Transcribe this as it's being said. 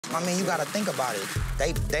I mean, you gotta think about it.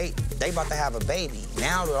 They about to have a baby.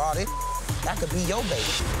 Now with all this, that could be your baby.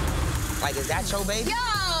 Like, is that your baby? Yo!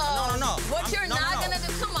 No. What you're not gonna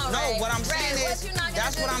do? Come on, Ray. No, what I'm saying is,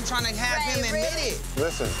 that's what I'm trying to have him admit it.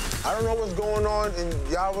 Listen, I don't know what's going on in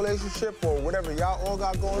y'all relationship or whatever y'all all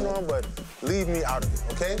got going on, but leave me out of it,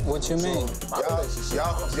 okay? What you mean?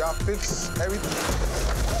 Y'all fix everything.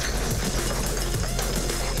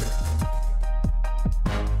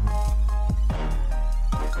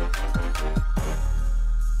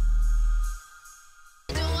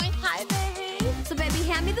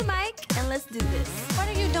 Hand me the mic and let's do this. What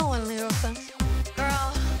are you doing, Lyrica?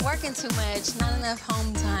 Girl, working too much, not enough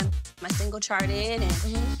home time. My single charted and,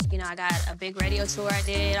 you know, I got a big radio tour I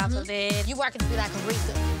did off of it. You working to be like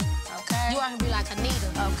Aretha. Okay. You working to be like Anita.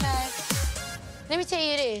 Okay. Let me tell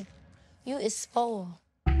you this. You is spoiled.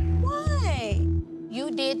 Why?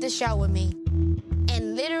 You did the show with me.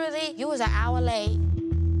 And literally, you was an hour late.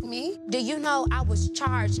 Me? Do you know I was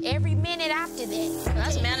charged every minute after that? Well,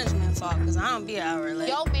 that's management's fault, because I don't be an hour late.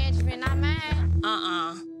 Your management, not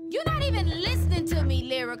mine. You're not even listening to me,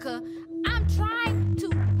 Lyrica. I'm trying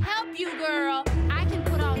to help you, girl. I can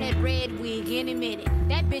put on that red wig any minute.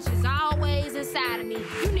 That bitch is always inside of me.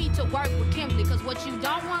 You need to work with Kimberly, because what you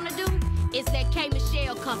don't want to do is let K.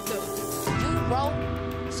 Michelle come through. You wrote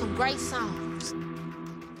some great songs,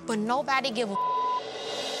 but nobody give a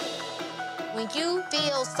when you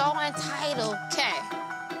feel so entitled. Okay,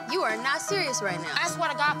 you are not serious right now. I swear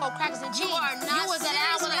to God, for crackers and cheese. You are not You was an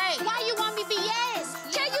hour late. Why you want me to be yes?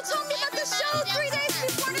 Kay, you told me about the show 3 days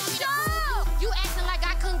before the show. You acting like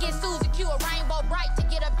I couldn't get Susie Q a rainbow bright to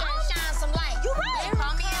get up there and shine some light. You right.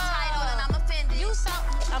 Call me entitled and I'm offended.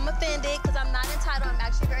 I'm offended because I'm not entitled. I'm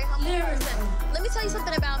actually a very humble person. Let me tell you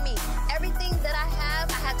something about me. Everything that I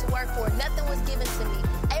have, I had to work for. Nothing was given to me.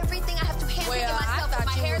 Everything I have to handpick myself.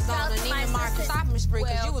 My hairstyle, my assistant.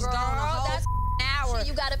 Because you was gone a whole that's hour.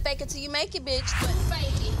 You gotta fake it till you make it, bitch. But fake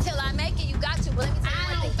it till I make it. You got to. But let me tell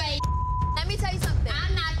you one thing. Let me tell you something.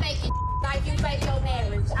 I'm not faking like you fake your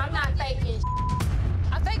marriage. I'm not faking.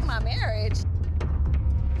 I fake my marriage.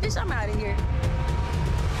 Bitch, I'm out of here.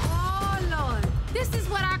 Oh, Lord. This is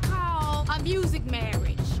what I call a music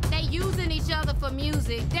marriage. They using each other for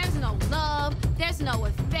music. There's no love. There's no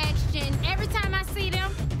affection. Every time I see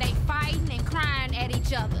them, they fighting and crying at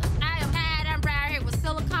each other. I am tired. I'm right here with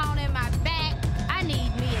silicone in my back. I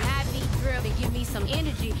need me an IV drill to give me some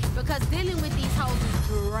energy because dealing with these hoes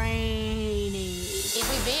is draining. If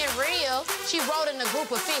we being real, she wrote in a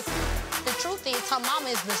group of 50. The truth is, her mama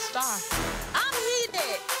is the star. I'm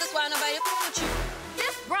heated. That's why nobody with you.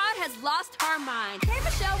 This broad has lost her mind. K.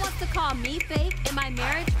 Michelle wants to call me fake and my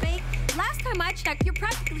marriage fake. Last time I checked, you're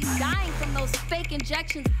practically dying from those fake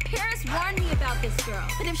injections. Paris warned me about this girl.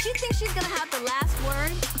 But if she thinks she's gonna have the last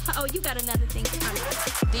word, oh, you got another thing coming.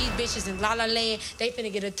 These bitches in La La Land, they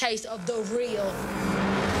finna get a taste of the real.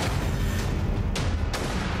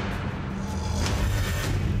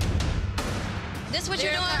 This what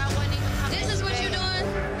you're doing? This is what you're doing?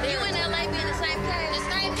 You and LA be in the same cage. The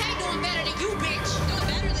same cage doing better than you, bitch. Doing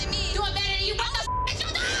better than me. Doing better than you. What the f*** you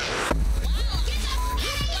doing?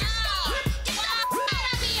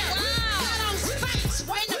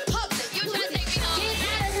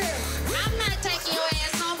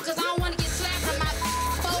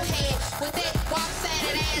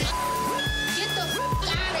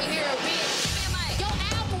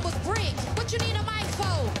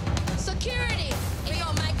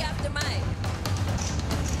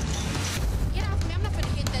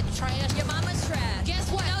 Your mama's trash.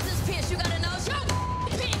 Guess what? Your nose is pinched. You got a nose. Yo,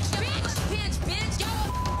 bitch. Bitch. Yo,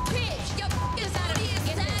 bitch. Yo, is out of here.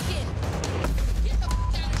 Exactly. Get the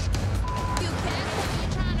out of here. You cat.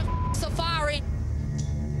 You're trying to Safaree.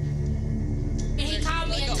 And he called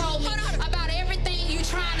me and told me about everything you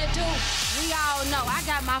trying to do. We all know I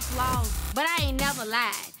got my flaws, but I ain't never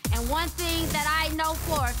lied. And one thing that I know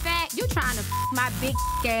for a fact, you trying to my big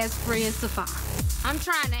ass friend Safaree. I'm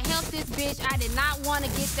trying to help this bitch. I did not want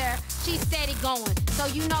to get there. She's steady going. So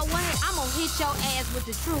you know what? I'm gonna hit your ass with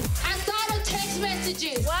the truth. I saw the text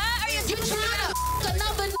messages. What are you trying to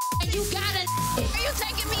another and you got a Are you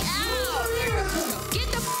taking me out? Get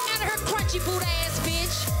the out of her crunchy boot ass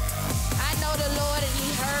bitch. I know the Lord and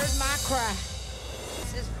he heard my cry.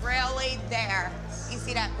 This is really there. You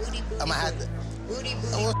see that booty? I'ma have to. Booty.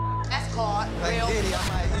 That's called Like real. Diddy,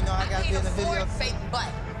 I gotta be in the video. Fake butt.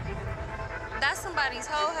 That's somebody's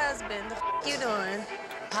whole husband. The f you doing?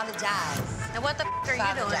 Apologize. And what the f are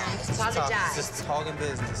you doing? Apologize. Just talking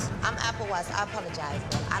business. I'm Apple Watch. I apologize,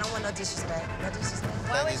 but I don't want no disrespect. No disrespect.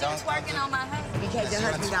 Why was you twerking on my husband? Because your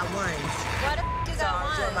husband got ones. Why the f you So got I'm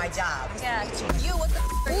one? doing my job. Yeah. You, what the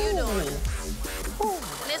f are you doing?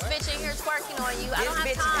 This here twerking on you. I don't have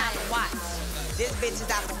This bitch is time. out to watch. This bitch is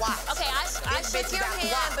out to watch. Okay, I shook your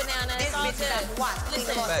hand, Banana. This It's all bitch is out good. to watch.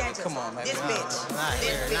 Listen. Baby, come on, baby. This No, bitch. not This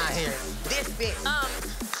here, bitch. not here. This bitch.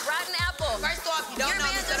 Rotten apple. First off, you don't You're know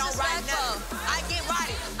me, being so don't write disrespectful. nothing. I get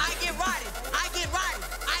rotted. I get rotted. I get rotted.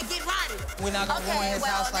 I get rotted. We're not gonna ruin his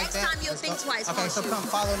house like next that. time you'll think twice, Okay, won't so you? come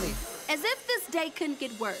follow me. As if this day couldn't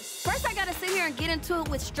get worse. First, I gotta sit here and get into it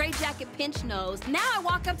with straight jacket pinch nose. Now I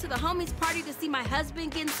walk up to the homies' party to see my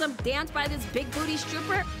husband getting some dance by this big booty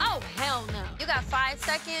stripper. Oh, hell no. You got 5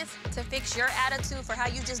 seconds to fix your attitude for how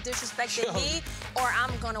you just disrespected me, or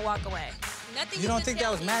I'm gonna walk away. Nothing You don't can think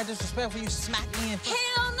tell that was me. mad disrespectful? You smacked me in.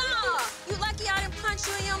 Hell no! You lucky I didn't punch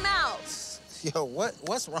you in your mouth. Yo,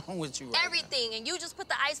 what's wrong with you right Everything, and you just put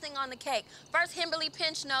the icing on the cake. First Kimberly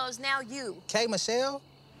pinch nose, now you. now? K. Michelle?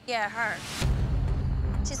 Yeah, her.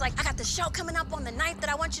 She's like, I got the show coming up on the 9th that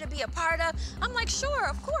I want you to be a part of. I'm like, sure,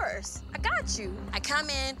 of course. I got you. I come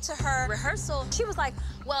in to her rehearsal. She was like,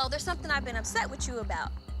 well, there's something I've been upset with you about.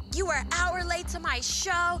 You were an hour late to my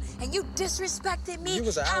show, and you disrespected me. You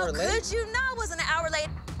was an hour late? How could you know I wasn't an hour late?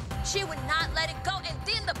 She would not let it go, and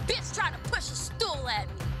then the bitch tried to push a stool at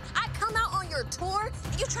me. I come out on your tour,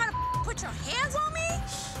 and you try to put your hands on me?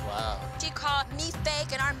 Wow. She called me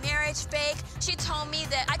fake and our marriage fake. She told me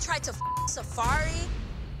that I tried to Safaree.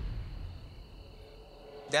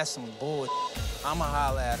 That's some bull. I'ma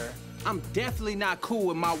holla at her. I'm definitely not cool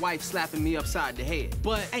with my wife slapping me upside the head.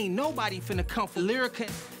 But ain't nobody finna come for Lyrica.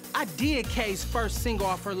 I did Kay's first single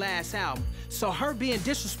off her last album. So her being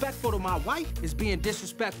disrespectful to my wife is being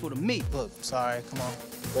disrespectful to me. Look, sorry, come on.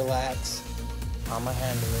 Relax. I'ma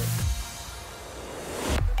handle it.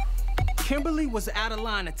 Kimberly was out of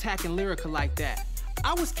line attacking Lyrica like that.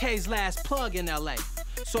 I was Kay's last plug in LA.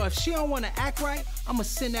 So if she don't wanna act right, I'ma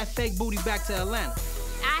send that fake booty back to Atlanta.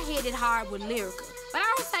 I hit it hard with Lyrica. But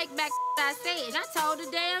I don't take back what I said. I told the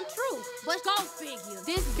damn truth. But go figure.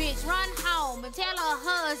 This bitch run home and tell her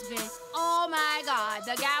husband, oh my God,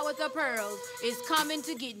 the guy with the pearls is coming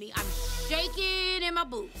to get me. I'm shaking in my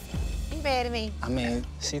boots. You mad at me? I mean,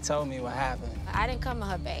 she told me what happened. I didn't come to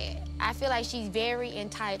her bad. I feel like she's very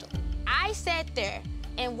entitled. I sat there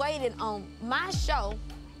and waited on my show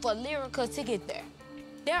for Lyrica to get there.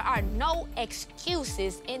 There are no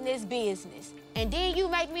excuses in this business. And then you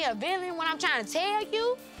make me a villain when I'm trying to tell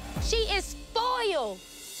you? She is spoiled.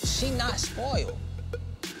 She not spoiled.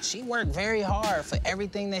 She worked very hard for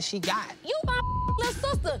everything that she got. You my little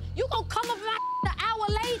sister. You gonna come up an hour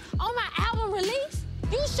late on my album release?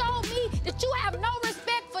 You showed me that you have no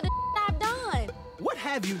respect for the I've done. What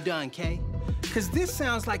have you done, Kay? Cause this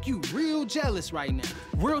sounds like you real jealous right now.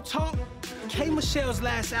 Real talk, K. Michelle's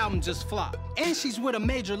last album just flopped. And she's with a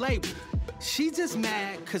major label. She just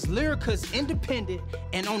mad cause Lyrica's independent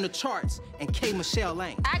and on the charts and K. Michelle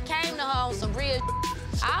ain't. I came to her on some real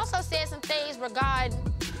I also said some things regarding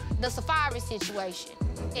the Safaree situation.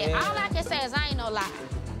 And all I can say is I ain't no lie.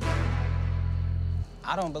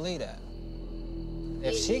 I don't believe that.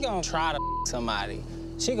 If she gonna try to somebody,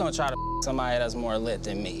 she gonna try to somebody that's more lit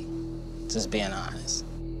than me. Just being honest.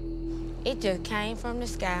 It just came from the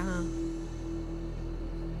sky, huh?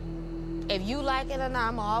 If you like it or not,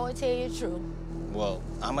 I'ma always tell you the truth. Well,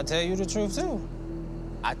 I'm gonna tell you the truth, too.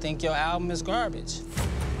 I think your album is garbage.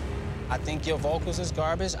 I think your vocals is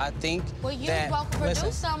garbage. I think Well, you that, both produced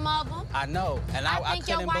listen, some of them. I know, and I think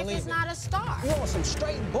couldn't your wife believe is it. not a star. You want some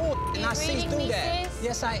straight bull, and You I see reading through me, that. sis?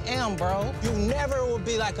 Yes, I am, bro. You never will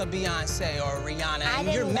be like a Beyonce or a Rihanna, I and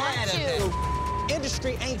didn't you're want mad at you. that.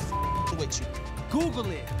 Industry ain't with you. Google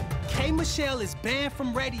it. K. Michelle is banned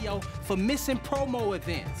from radio for missing promo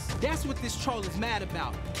events. That's what this troll is mad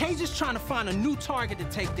about. K just trying to find a new target to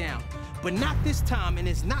take down. But not this time, and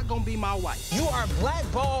it's not gonna be my wife. You are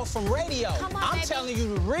blackballed from radio. Come on, I'm baby. telling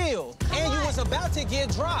you the real. And on. you was about to get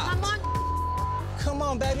dropped. Come on. Come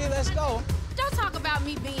on, baby, let's go. Don't talk about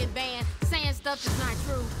me being banned, saying stuff that's not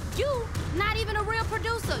true. You, not even a real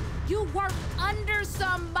producer. You work under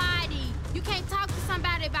somebody. You can't talk to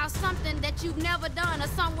somebody about something that you've never done or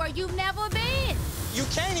somewhere you've never been. You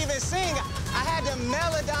can't even sing. I had to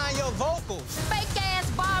melodyne your vocals. Fake ass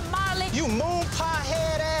Bob Marley. You moon pie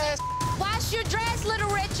head ass. Wash your dress, little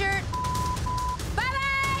Richard.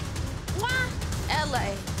 Bye-bye. Mwah.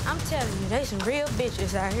 LA, I'm telling you, they some real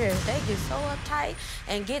bitches out here. They get so uptight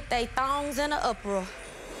and get they thongs in an uproar.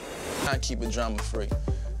 I keep it drama free.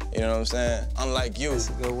 You know what I'm saying? Unlike you. That's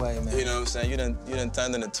a good way, man. You know what I'm saying? You done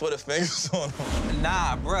turned into Twitter fingers on them.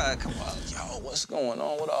 Nah, bruh, come on. Yo, what's going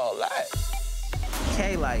on with all that?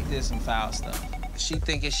 Kay like did some foul stuff. She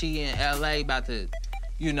thinking she in LA about to,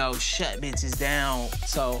 you know, shut bitches down.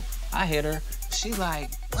 So I hit her. She like,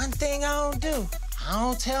 one thing I don't do, I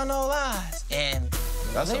don't tell no lies. And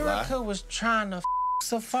That's a lie. Lyrica was trying to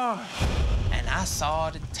Safaree, and I saw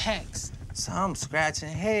the text. So I'm scratching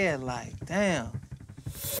head like, damn.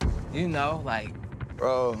 You know, like...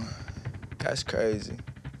 Bro, that's crazy.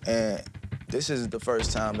 And this is the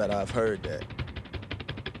first time that I've heard that.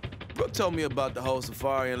 Brooke told me about the whole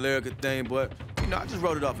Safaree and Lyrica thing, but, you know, I just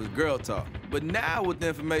wrote it off as girl talk. But now, with the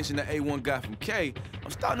information that A1 got from K,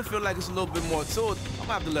 I'm starting to feel like it's a little bit more to it. I'm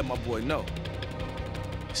gonna have to let my boy know.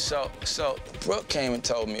 So Brooke came and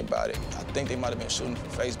told me about it. I think they might have been shooting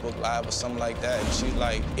for Facebook Live or something like that. And she's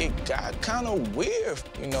like, it got kind of weird.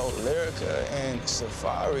 You know, Lyrica and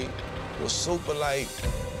Safaree was super, like,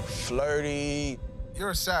 flirty.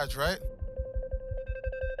 You're a Sag, right?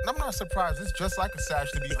 And I'm not surprised. It's just like a Sag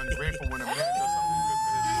to be ungrateful when a man does something good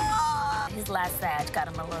for his woman. His last Sag got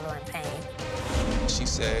him a little in pain. She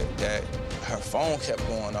said that her phone kept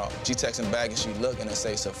going off. She texting back and she looked and it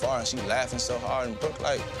say Safaree and she laughing so hard and Brooke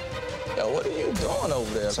like, yo, what are you doing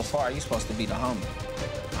over there? Safaree, you supposed to be the homie.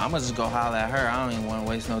 I'ma just go holler at her. I don't even want to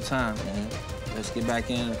waste no time. Let's get back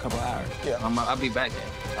in a couple hours. Yeah. I'll be back there.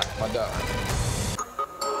 All right, my dog.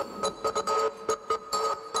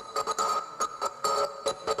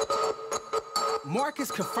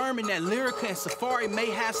 Marcus confirming that Lyrica and Safaree may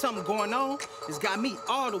have something going on has got me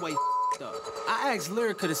all the way up. I asked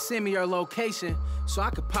Lyrica to send me her location so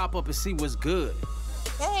I could pop up and see what's good.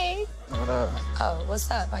 Hey. What up? Oh,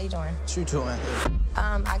 what's up? How you doing? What you doing?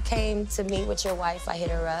 I came to meet with your wife. I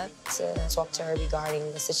hit her up to talk to her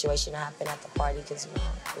regarding the situation that happened at the party because,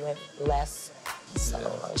 you know, we left. So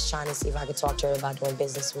I was trying to see if I could talk to her about doing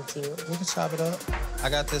business with you. We can chop it up. I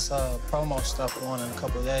got this promo stuff going in a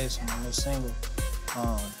couple of days for my new single.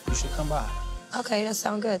 You should come by. Okay, that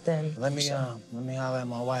sounds good then. Let me holler at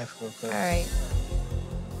my wife real quick. All right.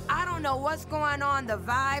 I don't know what's going on. The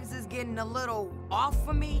vibes is getting a little off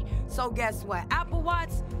for me. So guess what? Apple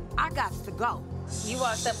Watch, I got to go. You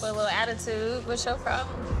walked up with a little attitude. What's your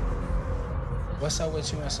problem? What's up with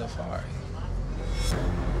you and Safaree?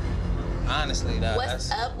 Honestly,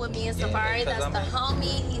 What's up with me and Safaree? That's the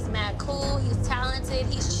homie. He's mad cool. He's talented.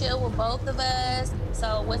 He's chill with both of us.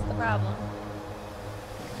 So what's the problem?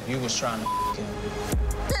 You was trying to him.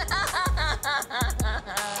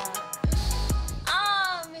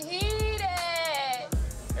 I'm heated.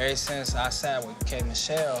 Ever since I sat with K.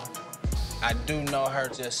 Michelle, I do know her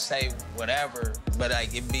just say whatever, but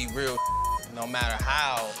like it be real no matter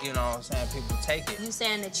how, you know what I'm saying, people take it. You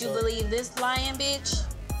saying that you believe this lying bitch?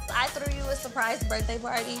 I threw you a surprise birthday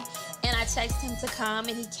party, and I texted him to come,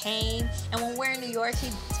 and he came. And when we're in New York,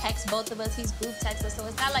 he texts both of us. He's group texted us, so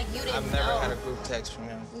it's not like you didn't know. I've never had a group text from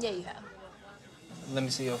him. Yeah, you have. Let me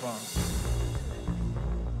see your phone.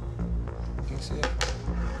 Can you see it?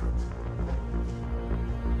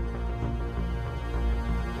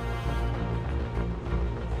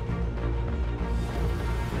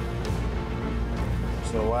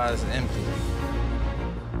 So why is it empty?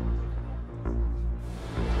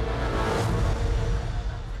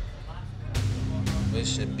 It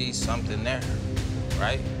should be something there,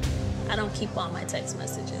 right? I don't keep all my text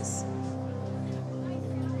messages.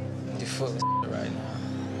 You're full of right now.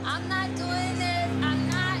 I'm not doing this. I'm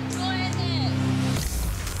not doing this.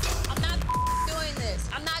 I'm not doing this.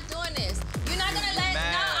 I'm not doing this. You're not gonna let. No,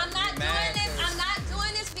 I'm not doing this. I'm not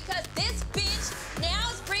doing this because this bitch now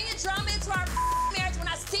is bringing drama into our marriage. When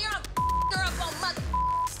I see her, I'm her up on mother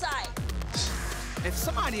side. If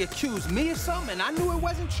somebody accused me of something and I knew it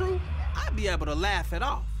wasn't true, I'd be able to laugh it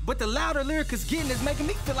off. But the louder Lyrica's getting is making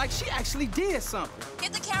me feel like she actually did something.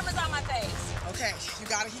 Get the cameras on my face. Okay, you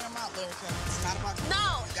gotta hear him out, Lyrica. It's not about you.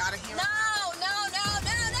 No. You gotta hear him out. No.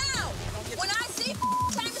 When I see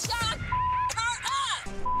K. Michelle, her up.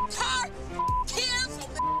 Her, Kim,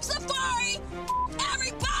 Safaree,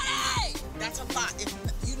 everybody. That's a lot.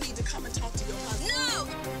 You need to come and talk to your husband. No.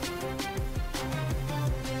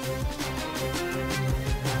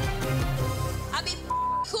 I be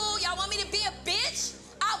cool. Y'all want me to be a bitch?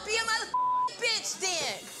 I'll be a mother bitch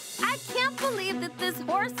then. I can't believe that this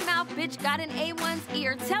horse mouth bitch got in A1's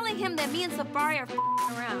ear telling him that me and Safaree are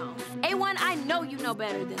around. A1, I know you know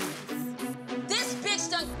better than this. This bitch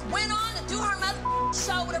done went on to do her mother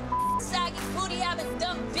show with her saggy booty having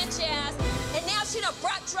dumb bitch ass, and now she done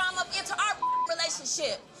brought drama into our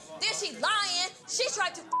relationship. Then she lying. She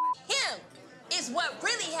tried to him. Is what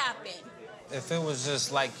really happened. If it was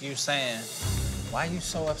just like you saying, why you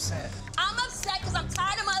so upset? I'm upset because I'm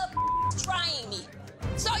tired of mother trying me.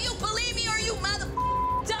 So you believe me or you mother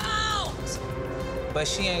don't. But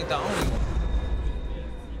she ain't the only one.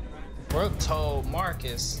 Brooke told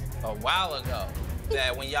Marcus a while ago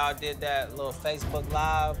that when y'all did that little Facebook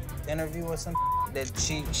Live interview or something, that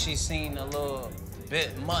she seen a little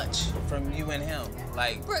bit much from you and him.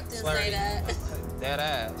 Like, Brooke didn't flirty. say that. Dead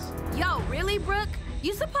ass. Yo, really, Brooke?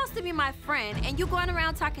 You supposed to be my friend, and you going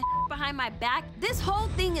around talking behind my back? This whole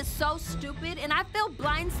thing is so stupid, and I feel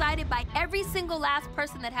blindsided by every single last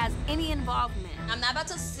person that has any involvement. I'm not about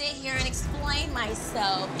to sit here and explain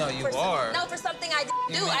myself. No, you are. No, for something I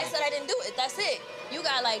didn't do. I said I didn't do it. That's it. You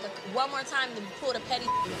got like one more time to pull the petty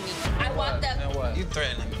with me. I walked up. And what? You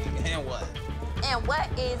threatening me. And what? And what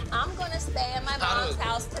is, I'm gonna stay at my mom's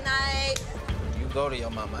house tonight. You go to your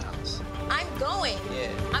mama's house. I'm going. Yeah.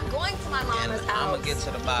 I'm going to my mama's house. I'm gonna get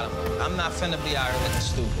to the bottom of it. I'm not finna be out here looking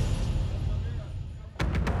stupid.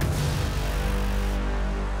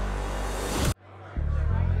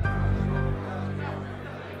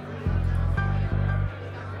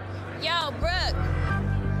 Yo, Brooke.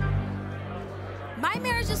 My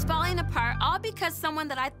marriage is falling apart all because someone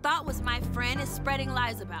that I thought was my friend is spreading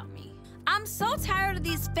lies about me. I'm so tired of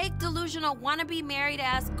these fake delusional wannabe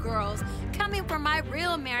married-ass girls coming for my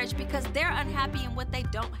real marriage because they're unhappy in what they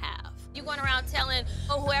don't have. You going around telling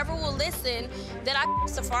whoever will listen that I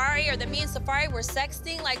Safaree or that me and Safaree were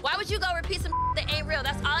sexting? Like, why would you go repeat some that ain't real?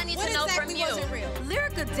 That's all I need to know from you. Wasn't real?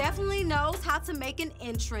 Lyrica definitely knows how to make an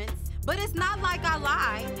entrance, but it's not like I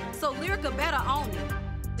lied, so Lyrica better own it.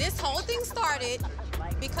 This whole thing started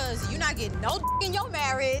because you're not getting no in your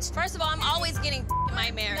marriage. First of all, I'm always getting in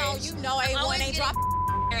my marriage. No, you know A1 ain't dropping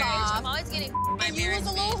marriage. off. I'm always getting in my and you marriage.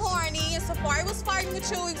 was a little horny, and Safaree was flirting with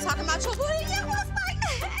you. He was talking about your booty. You was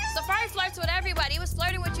like, Safaree flirts with everybody. He was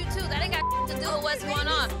flirting with you too. That ain't got to do with what's going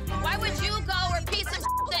on. Why would you go repeat some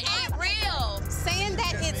that ain't real? Saying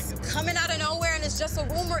that it's coming out of nowhere and it's just a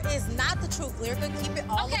rumor is not the truth. Lyrica, keep it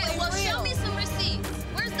all the way real. Okay, well, show me some receipts.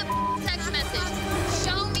 Where's the text message?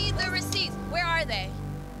 Show me the receipts. Where are they?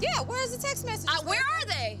 Yeah, where's the text message? Where are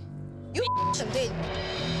they? You them, didn't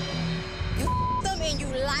you? You them and you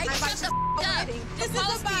like Shut the up. This is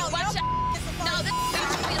about No, this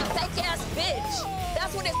is being a fake ass bitch.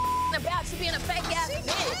 That's what it's about. You being a fake ass bitch.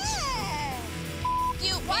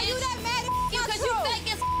 You, why you that mad at you? Because you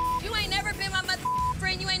fake as you ain't never been my mother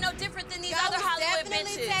friend. You ain't no different than these other Hollywood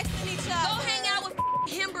bitches. Texting each other. Go hang out with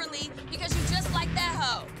Kimberly because you just like that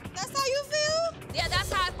hoe. That's how you feel? Yeah,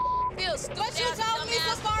 that's how I feel. Stupid But you ass, told me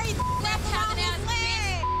dumbass, Safaree left around his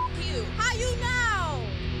leg. you. How you know?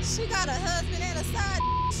 She got a husband and a side.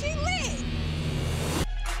 She lit.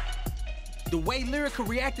 The way Lyrica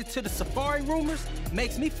reacted to the Safaree rumors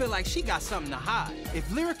makes me feel like she got something to hide. If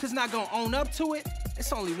Lyrica's not gonna own up to it,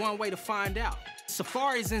 it's only one way to find out.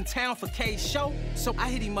 Safaree's in town for K's show, so I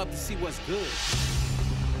hit him up to see what's good.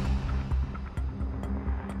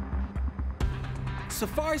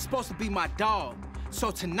 Safaree's supposed to be my dog,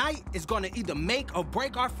 so tonight is gonna either make or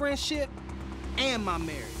break our friendship and my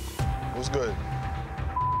marriage. What's good?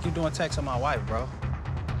 You doing texting my wife, bro?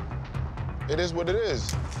 It is what it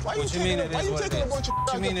is. Why you taking a bunch of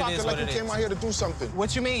out your pocket like you came out here to do something?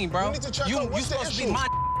 What you mean, bro? You need to check you out what's the supposed to issue? be my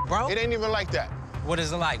bro? It ain't even like that. What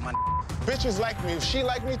is it like, my Bitches like me. If she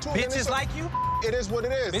like me too, then Bitches like you? It is what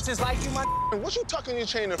it is. Bitches like you, my What you tucking your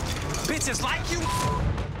chain of? Bitches like you?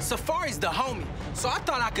 Safaree's the homie, so I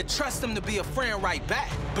thought I could trust him to be a friend right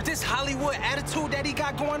back. But this Hollywood attitude that he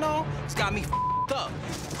got going on, it's got me up.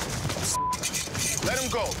 Let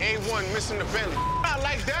him go. A1 missing the Bentley. Not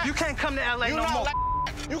like that. You can't come to LA you no more. Like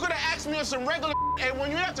you could have asked me on some regular A1.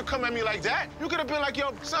 You have to come at me like that. You could have been like,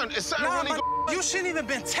 yo, son, is something really going? You shouldn't even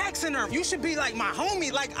been texting her. You should be like my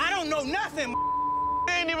homie. Like, I don't know nothing.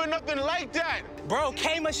 Ain't even nothing like that. Bro,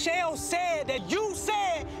 K. Michelle said that you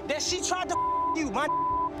said that she tried to you, my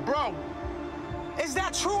bro. Is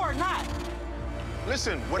that true or not?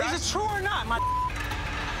 Listen, what is it true or not, my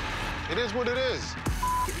It is what it is.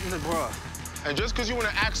 Bro. And just because you want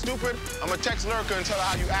to act stupid, I'm going to text Lyrica and tell her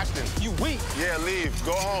how you acting. You weak. Yeah, leave.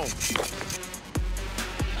 Go home.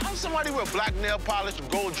 I'm somebody with black nail polish,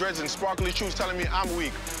 gold dreads, and sparkly shoes telling me I'm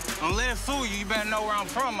weak. Don't let it fool you. You better know where I'm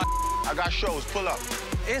from, my I got shows. Pull up.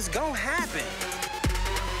 It's gonna happen.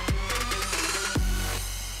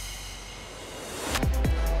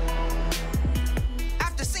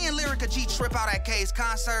 After seeing Lyrica G trip out at K's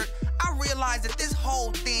concert, I realized that this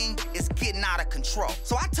whole thing is getting out of control.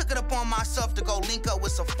 So I took it upon myself to go link up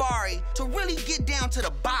with Safaree to really get down to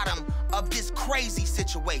the bottom of this crazy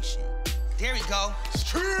situation. There we go.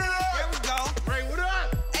 There we go. Ray, what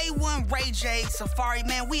up? A1, Ray J, Safaree,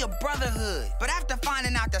 man, we a brotherhood. But after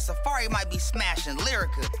finding out that Safaree might be smashing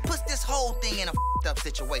Lyrica, puts this whole thing in a up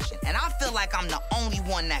situation. And I feel like I'm the only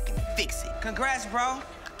one that can fix it. Congrats, bro.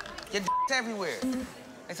 Your everywhere.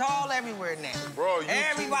 It's all everywhere now. Bro,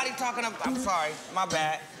 everybody talking about, I'm sorry, my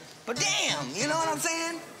bad. But damn, you know what I'm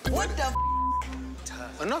saying? What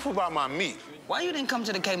the Enough about my meat. Why you didn't come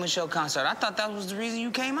to the K Michelle concert? I thought that was the reason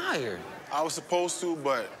you came out here. I was supposed to,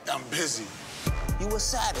 but I'm busy. You a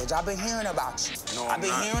savage. I've been hearing about you. No, I've been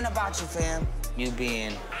not. hearing about you, fam. You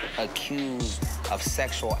being accused of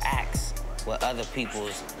sexual acts with other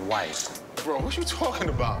people's wives. Bro, what you talking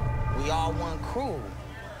about? We all one crew.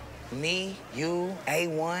 Me, you,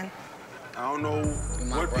 A1. I don't know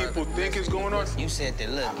what people think is going on. You said that,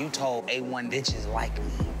 look, you told A1 bitches like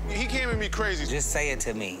me. He came at me crazy. Just say it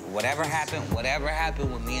to me. Whatever happened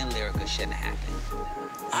with me and Lyrica shouldn't have happened.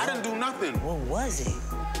 I didn't do nothing. What was it?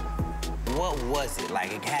 What was it?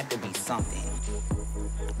 Like, it had to be something.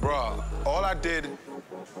 Bruh, all I did,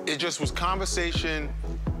 it just was conversation,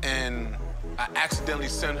 and I accidentally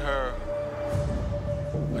sent her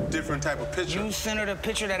a different type of picture. You sent her the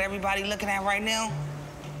picture that everybody looking at right now?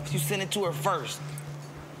 You sent it to her first.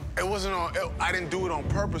 It wasn't on, I didn't do it on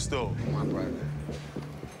purpose, though. My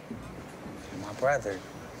brother,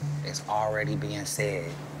 it's already being said.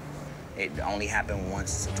 It only happened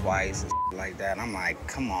once or twice and like that. I'm like,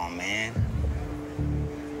 come on, man.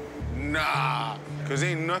 Nah, because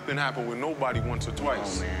ain't nothing happened with nobody once or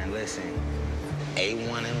twice. Oh, man, listen.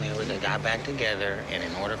 A1 and Lyrica got back together, and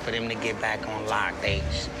in order for them to get back on lock,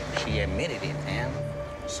 she admitted it, fam.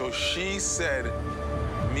 So she said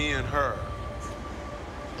me and her.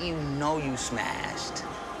 You know you smashed.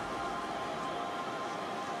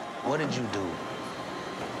 What did you do?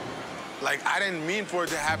 Like, I didn't mean for it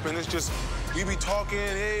to happen. It's just, we be talking,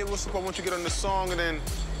 hey, what's up, I want you to get on the song, and then...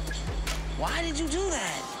 Why did you do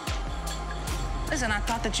that? Listen, I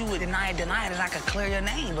thought that you would deny it, and I could clear your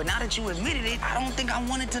name, but now that you admitted it, I don't think I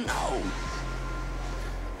wanted to know.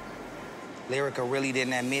 Lyrica really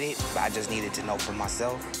didn't admit it, but I just needed to know for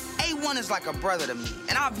myself. A1 is like a brother to me,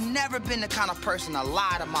 and I've never been the kind of person to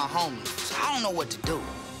lie to my homies, so I don't know what to do.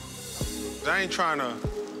 I ain't trying to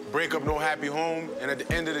break up no happy home, and at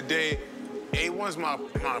the end of the day, A1's my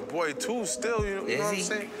boy too, still, you know what I'm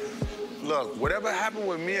saying? Look, whatever happened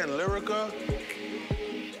with me and Lyrica,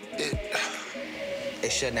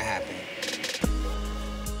 it shouldn't have happened.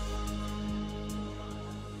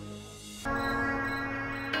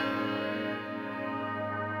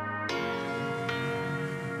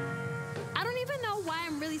 I don't even know why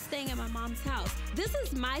I'm really staying at my mom's house. This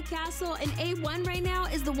is my castle, and A1 right now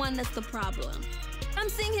is the one that's the problem. I'm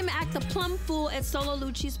seeing him act a plum fool at Solo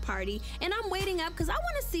Lucci's party, and I'm waiting up because I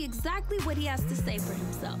want to see exactly what he has to say for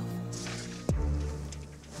himself.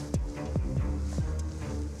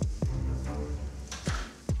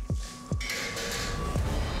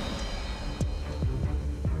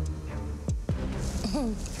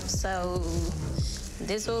 So,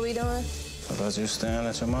 this what we doing? I thought you were staying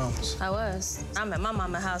at your mom's. I was. I'm at my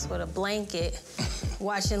mama's house with a blanket,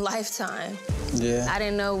 watching Lifetime. Yeah. I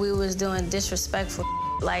didn't know we was doing disrespectful.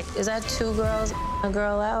 Like, is that two girls, a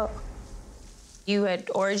girl out? You at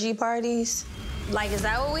orgy parties? Like, is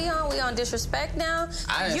that what we on? We on disrespect now?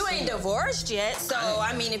 You ain't divorced yet, so,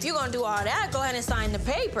 I mean, if you're gonna do all that, go ahead and sign the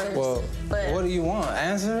papers. Well, what do you want?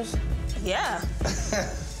 Answers? Yeah.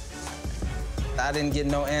 I didn't get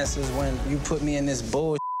no answers when you put me in this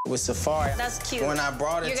bullshit with Safaree. That's cute. When I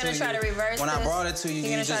brought it to you. You're gonna try to reverse When this? I brought it to you,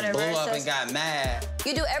 you just blew up and got mad.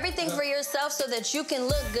 You do everything for yourself so that you can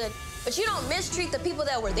look good. But you don't mistreat the people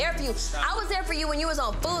that were there for you. I was there for you when you was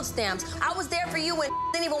on food stamps. I was there for you when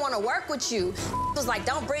didn't even want to work with you. Was like,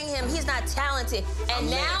 don't bring him, he's not talented. And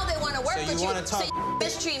now they want to work with you. So you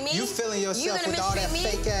mistreat me? You feeling yourself you gonna with all that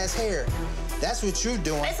mistreat me? fake ass hair. That's what you're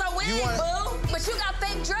doing. It's a wig, boo. But you got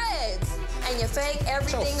fake dreads. And you fake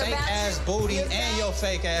everything your fake about ass you. booty You're and fake. your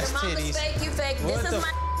fake ass Your mama's titties. fake, you fake. What This the is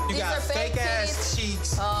my. You These got are fake ass titties.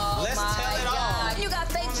 cheeks. Oh Let's my tell it all. God. You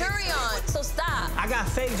got fake jewelry on, so stop. I got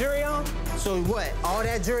fake jewelry on? So what? All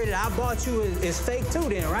that jewelry that I bought you is fake too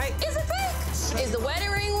then, right? Is it fake? Is the wedding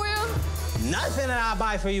ring real? Nothing that I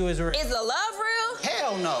buy for you is real. Is the love real?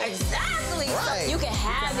 Hell no. Exactly. Right. So you can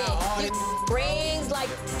have all it. You rings, like,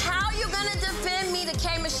 how you gonna defend me to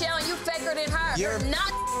K Michelle and you faker than her? You're not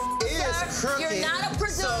crooked, You're not a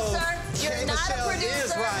producer. You're K not Michelle a producer.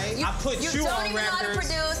 is right. You, I put you don't on even know how to records.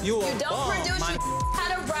 produce. You a don't bum, produce. my You how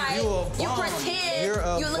to write. You a You bum. pretend. You're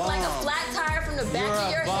a you look like a bum. flat tire from the back You're of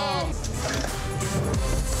a your bum. head.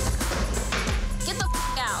 Get the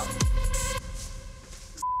out.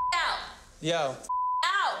 Out. Yo, Out.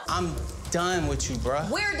 I'm done with you, bruh.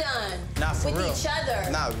 We're done. Not for with real. each other.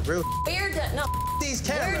 Not real. We're done. No. These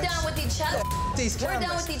cameras. We're done with each other. These We're done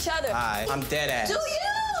cameras. with each other. All right, I'm dead ass. Do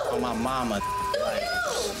you? On my mama. Do Like,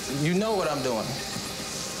 you? you know what I'm doing.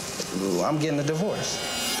 Ooh, I'm getting a divorce.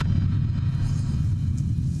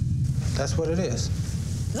 That's what it is.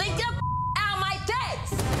 Lick the out my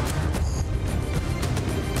face.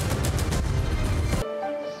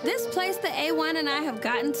 This place that A1 and I have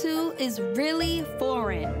gotten to is really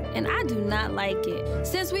foreign, and I do not like it.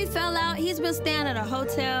 Since we fell out, he's been staying at a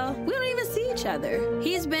hotel. We don't even see each other.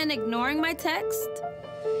 He's been ignoring my text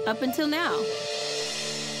up until now.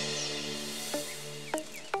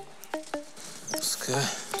 It's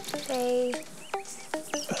good. Hey.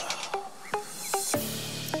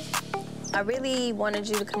 I really wanted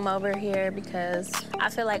you to come over here because I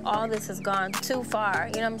feel like all this has gone too far.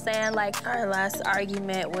 You know what I'm saying? Like, our last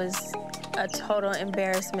argument was a total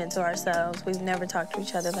embarrassment to ourselves. We've never talked to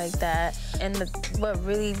each other like that. And what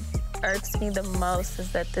really irks me the most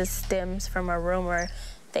is that this stems from a rumor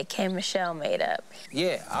that K. Michelle made up.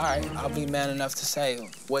 Yeah, all right. I'll be man enough to say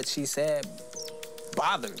what she said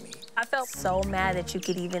bothered me. I felt so mad that you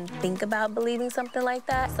could even think about believing something like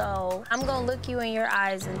that. So I'm gonna look you in your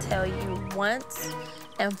eyes and tell you once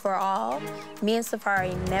and for all, me and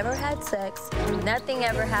Safaree never had sex. Nothing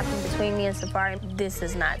ever happened between me and Safaree. This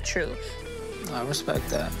is not true. I respect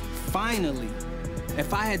that. Finally.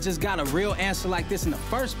 If I had just got a real answer like this in the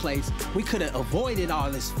first place, we could have avoided all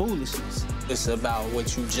this foolishness. It's about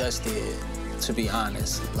what you just did, to be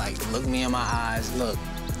honest. Like, look me in my eyes, look.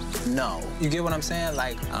 No. You get what I'm saying?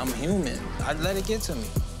 Like, I'm human. I let it get to me.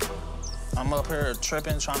 I'm up here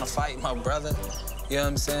tripping, trying to fight my brother. You know what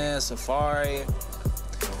I'm saying? Safaree,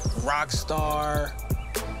 rock star.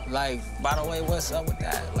 Like, by the way, what's up with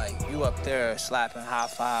that? Like, you up there slapping high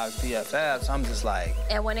fives, BFFs. I'm just like...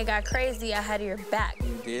 And when it got crazy, I had your back.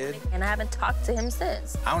 You did? And I haven't talked to him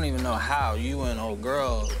since. I don't even know how you and old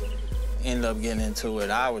girl ended up getting into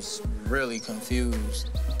it. I was really confused.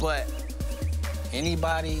 But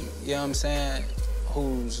anybody, you know what I'm saying,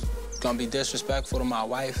 who's gonna be disrespectful to my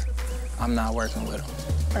wife, I'm not working with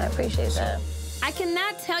them. I appreciate that. I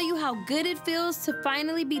cannot tell you how good it feels to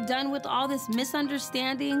finally be done with all this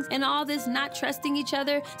misunderstandings and all this not trusting each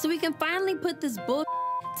other so we can finally put this bull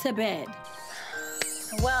to bed.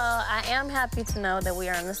 Well, I am happy to know that we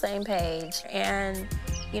are on the same page. And,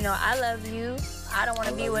 you know, I love you. I don't want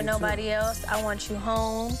to be with nobody else. I want you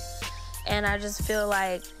home. And I just feel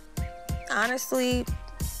like, honestly,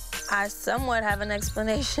 I somewhat have an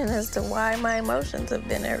explanation as to why my emotions have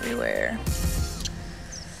been everywhere.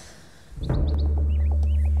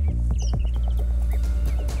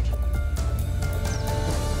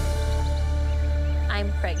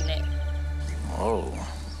 I'm pregnant. Oh.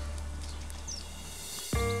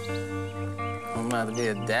 I'm about to be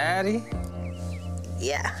a daddy?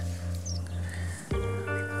 Yeah.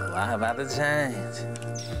 A lot about to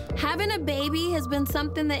change. Having a baby has been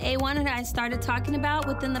something that A1 and I started talking about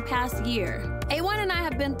within the past year. A1 and I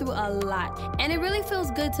have been through a lot, and it really feels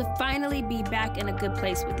good to finally be back in a good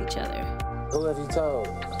place with each other. Who have you told?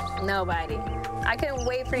 Nobody. I couldn't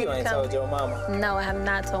wait for you to come. You ain't told your mama? No, I have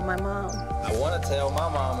not told my mom. I want to tell my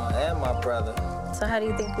mama and my brother. So how do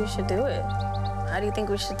you think we should do it? How do you think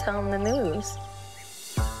we should tell them the news?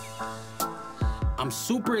 I'm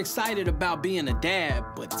super excited about being a dad,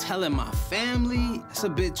 but telling my family, it's a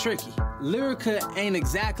bit tricky. Lyrica ain't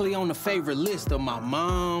exactly on the favorite list of my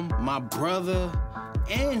mom, my brother,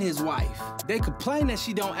 and his wife. They complain that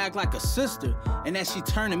she don't act like a sister and that she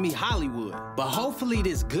turning me Hollywood. But hopefully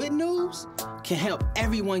this good news can help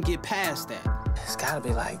everyone get past that. It's gotta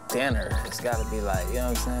be like dinner. It's gotta be like, you know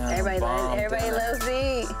what I'm saying? Everybody loves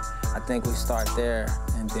to eat. I think we start there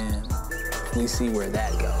and then we see where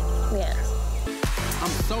that goes. Yeah. I'm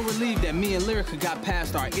so relieved that me and Lyrica got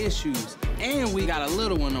past our issues, and we got a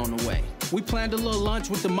little one on the way. We planned a little lunch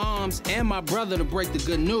with the moms and my brother to break the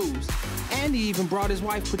good news, and he even brought his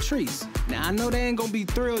wife, Patrice. Now, I know they ain't gonna be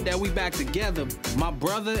thrilled that we back together. My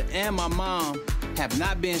brother and my mom have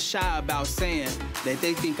not been shy about saying that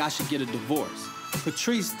they think I should get a divorce.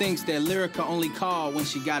 Patrice thinks that Lyrica only called when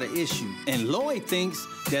she got an issue, and Lloyd thinks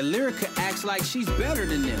that Lyrica acts like she's better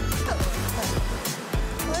than them.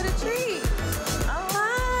 What a treat.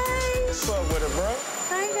 What's up with it, bro?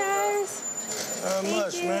 Hi, guys. Not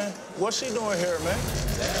much, man. What's she doing here, man?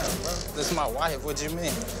 Damn, bro. This is my wife. What you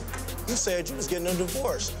mean? You said you was getting a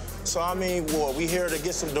divorce. So, I mean, what, we here to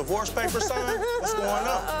get some divorce papers signed? What's going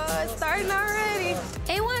on? It's starting already.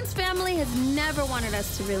 A1's family has never wanted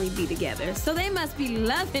us to really be together, so they must be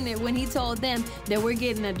loving it when he told them that we're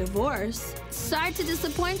getting a divorce. Sorry to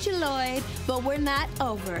disappoint you, Lloyd, but we're not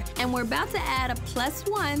over, and we're about to add a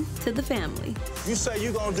 +1 to the family. You say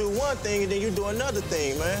you gonna do one thing and then you do another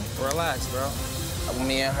thing, man. Relax, bro. When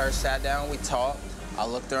me and her sat down, we talked. I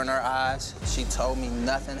looked her in her eyes. She told me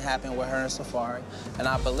nothing happened with her and Safaree, and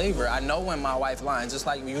I believe her. I know when my wife lying, just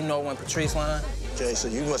like you know when Patrice lying. Okay, so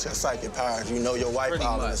you must have psychic powers. You know your wife Pretty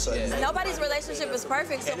all of a much, sudden. yeah. Nobody's relationship is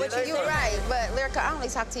perfect, so what You're right, but Lyrica, I only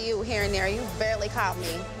talk to you here and there. You barely call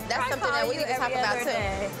me. That's something that we need to talk about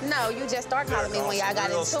too. No, you just start calling me when y'all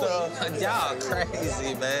got into it. Y'all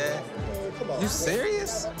crazy, man. You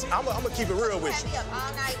serious? I'm gonna keep it real with you.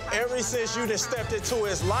 Ever since you done stepped into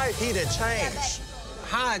his life, he done changed.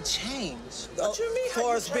 How I changed? What you mean? As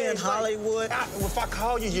far as being Hollywood. If I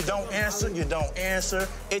call you, you don't answer,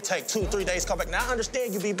 It take 2-3 days to call back. Now, I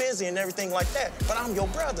understand you be busy and everything like that, but I'm your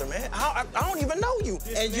brother, man. I don't even know you.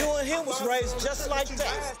 And you and him was raised just like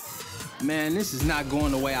that. Man, this is not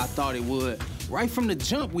going the way I thought it would. Right from the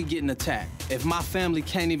jump, we getting attacked. If my family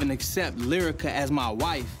can't even accept Lyrica as my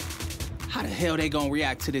wife, how the hell they gonna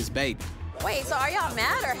react to this baby? Wait, so are y'all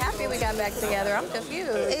mad or happy we got back together? I'm confused.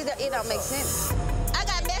 It don't make sense. I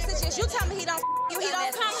got messages. You tell me he don't you. He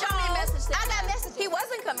don't come Show me a home. message. I got messages. He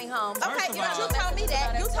wasn't coming home. Okay, you told me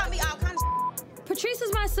that. You told me all kinds of Patrice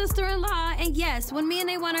is my sister-in-law, and yes, when me and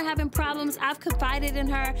A1 are having problems, I've confided in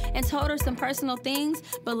her and told her some personal things,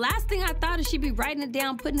 but last thing I thought is she'd be writing it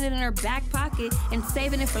down, putting it in her back pocket, and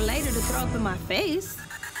saving it for later to throw up in my face.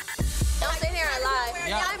 Don't sit here and lie.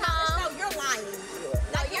 Hi, Mom. No, you're lying.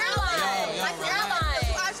 No, you're lying. Like, you're lying.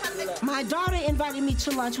 My daughter invited me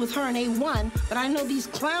to lunch with her and A1, but I know these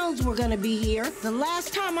clowns were gonna be here. The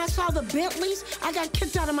last time I saw the Bentleys, I got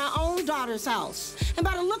kicked out of my own daughter's house. And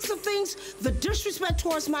by the looks of things, the disrespect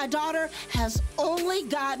towards my daughter has only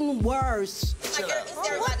gotten worse.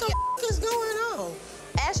 What the is going on?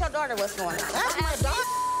 Ask your daughter what's going on. Ask my daughter?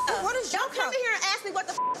 What is your Don't come in here and ask me what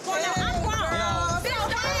the is going on. I'm wrong. Bill,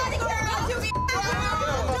 don't care about you.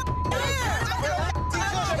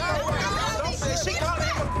 She called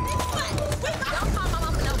him Don't call my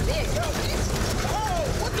mama no bitch.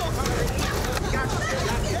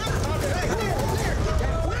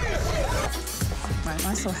 Right,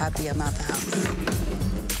 I'm so happy I'm out the house.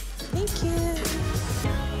 Thank you.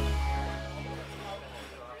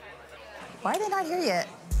 Why are they not here yet?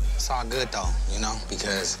 It's all good, though, you know,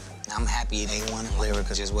 because I'm happy they wanted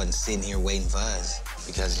Lyrica just wasn't sitting here waiting for us.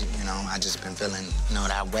 Because, you know, I just been feeling, you know,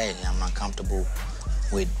 that way. I'm uncomfortable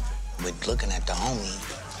with looking at the homie.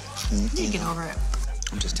 You get over it.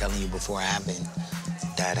 I'm just telling you before it happened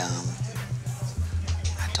that,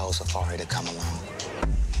 I told Safaree to come along.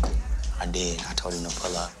 I did. I told him to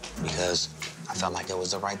pull up because I felt like it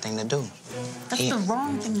was the right thing to do. That's the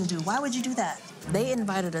wrong thing to do. Why would you do that? They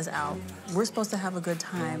invited us out. We're supposed to have a good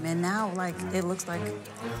time, and now, like, it looks like...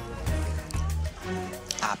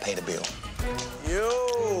 I'll pay the bill.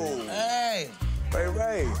 Yo! Hey!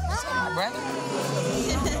 Ray. What's up, my brother?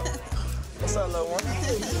 What's up, little one?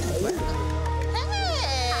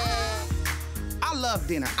 I love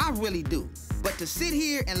dinner, I really do. But to sit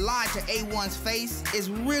here and lie to A1's face is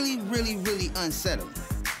really, really, really unsettling.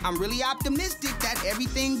 I'm really optimistic that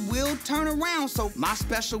everything will turn around, so my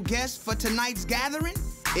special guest for tonight's gathering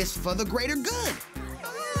is for the greater good.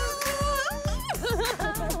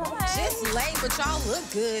 Just late, but y'all look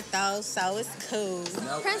good, though, so it's cool.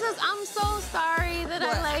 Princess, I'm so sorry that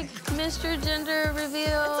I, like, missed your gender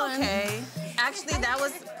reveal. It's okay. Actually, that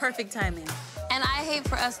was perfect timing. And I hate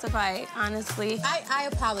for us to fight, honestly. I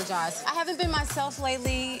apologize. I haven't been myself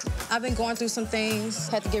lately. I've been going through some things.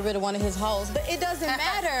 Had to get rid of one of his hoes. But it doesn't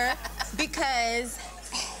matter because...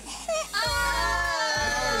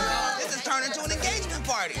 This is turning into an engagement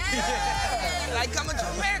party. Like coming to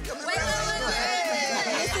America. Wait.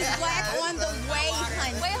 This is black on the way,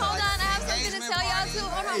 honey. Wait, hold on. I have something to tell y'all, too.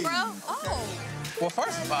 Hold on, bro. Oh. Well,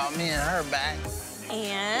 first of all, me and her back.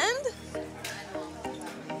 And...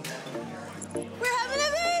 we're having a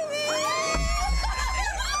baby!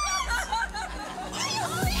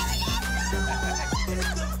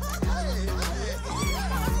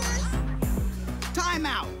 Time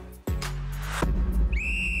out.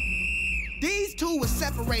 These two were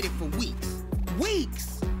separated for weeks.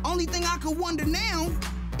 Weeks! Only thing I could wonder now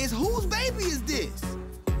is whose baby is this?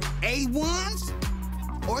 A1's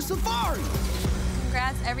or Safaree?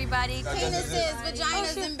 Congrats, everybody. Penises,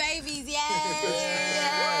 vaginas, and babies, yay!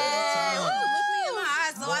 Look me in my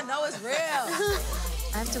eyes so I know it's real.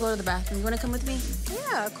 I have to go to the bathroom. You want to come with me?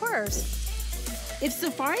 Yeah, of course. If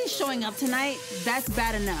Safaree's showing up tonight, that's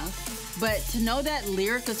bad enough. But to know that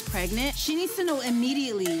Lyrica's pregnant, she needs to know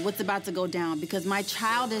immediately what's about to go down because my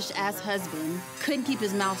childish-ass husband couldn't keep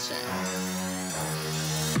his mouth shut.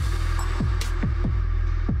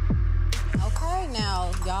 Okay,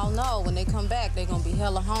 now, y'all know when they come back, they're gonna be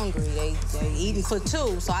hella hungry. They eating for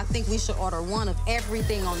two, so I think we should order one of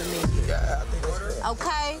everything on the menu. Yeah, I think that's good.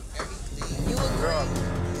 Okay? You agree?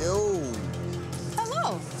 Yo.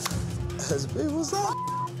 Hello. SB, what's up?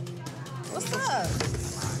 What's up?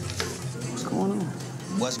 What's going on?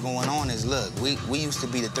 What's going on is, look, we used to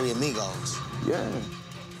be the three amigos. Yeah.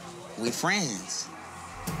 We friends.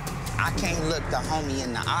 I can't look the homie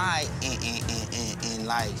in the eye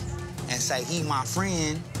and say he my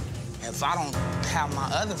friend if I don't have my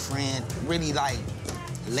other friend really like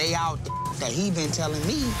lay out that he been telling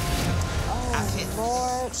me.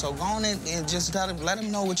 Oh, Lord. So go on and just let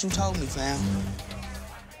him know what you told me, fam.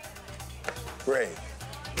 Ray,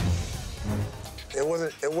 it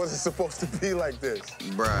wasn't supposed to be like this.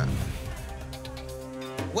 Bruh.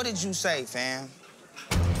 What did you say, fam?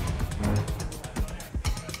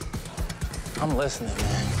 I'm listening,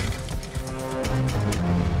 man.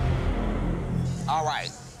 All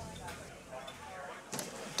right.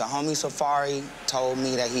 The homie Safaree told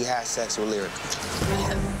me that he had sex with Lyrica.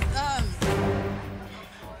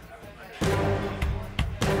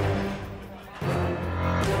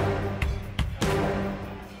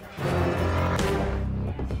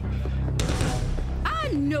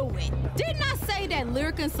 I knew it. Didn't I say that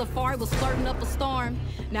Lyrica and Safaree was flirting up a storm?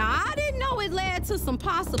 Now, I didn't know it led to some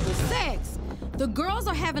possible sex. The girls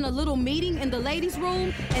are having a little meeting in the ladies'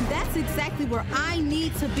 room, and that's exactly where I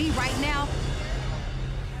need to be right now.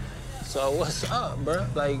 So what's up, bro?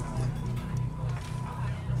 Like,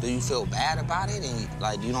 do you feel bad about it and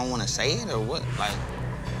like you don't want to say it or what? Like,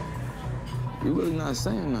 you really not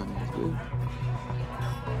saying nothing, dude.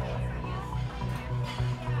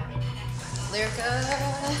 Lyrica,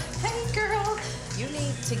 hey girl, you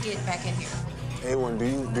need to get back in here. A1, do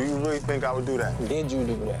you really think I would do that? Did you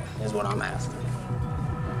do that, is what I'm asking.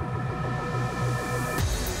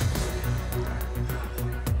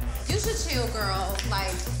 You should chill, girl.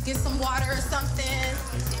 Like, get some water or something.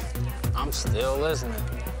 I'm still listening.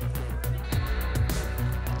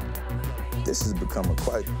 This has become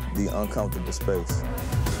quite the uncomfortable space.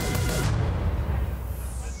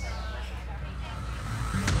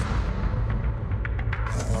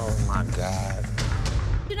 oh my God.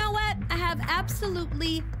 You know what? I have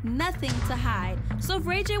absolutely nothing to hide. So if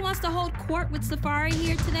Ray J wants to hold court with Safaree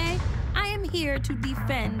here today, I am here to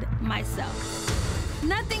defend myself.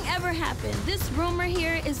 Nothing ever happened. This rumor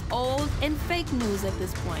here is old and fake news at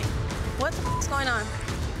this point. What the f***'s going on?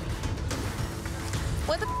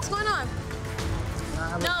 What the f***'s going on?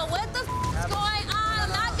 No, what the f***'s going on? I'm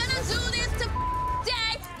not gonna do this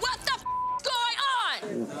today. What the f***'s going on?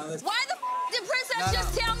 Why the f*** did Princess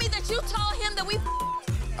just tell me that you told him that we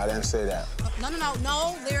I didn't say that. No,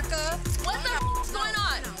 Lyrica. What the f***'s going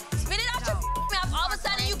on? Spit it out your mouth. All of a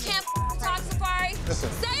sudden you can't talk, Safaree. Listen.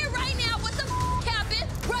 Say it right now. What the f happened?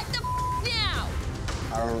 Right the f now.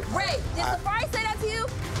 Ray, did Safaree say that to you?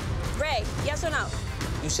 Ray, yes or no?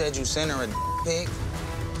 You said you sent her a pic?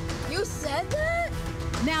 You said that?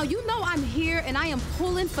 Now, you know I'm here and I am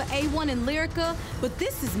pulling for A1 and Lyrica, but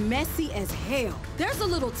this is messy as hell. There's a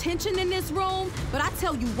little tension in this room, but I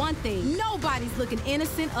tell you one thing, nobody's looking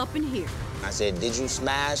innocent up in here. I said, did you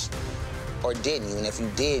smash or didn't you? And if you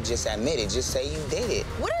did, just admit it. Just say you did it.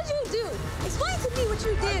 What did you do? Explain to me what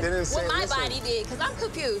you did. didn't say, what my listen. body did, because I'm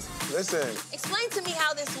confused. Listen. Explain to me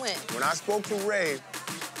how this went. When I spoke to Ray,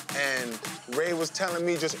 and Ray was telling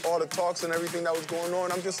me just all the talks and everything that was going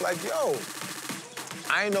on, I'm just like, yo,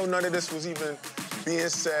 I ain't know none of this was even being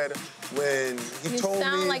said when he told me.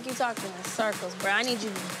 You sound like you talking in circles, bro. I need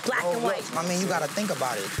you black and white. I mean, you gotta think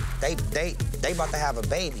about it. They about to have a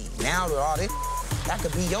baby. Now with all this, that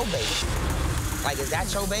could be your baby. Like, is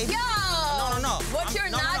that your baby? Yo! No. What you're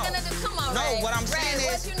not gonna do? Come on, Ray. No, what I'm saying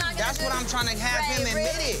is, that's what I'm trying to have him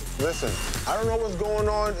admit it. Listen, I don't know what's going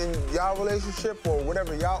on in y'all relationship or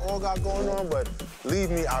whatever y'all all got going on, but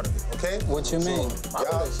leave me out of it, okay? What you mean?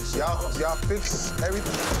 Y'all fix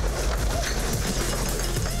everything.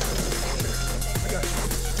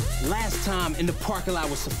 Last time in the parking lot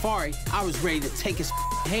with Safaree, I was ready to take his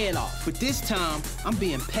head off. But this time, I'm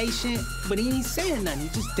being patient, but he ain't saying nothing.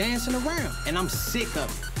 He's just dancing around, and I'm sick of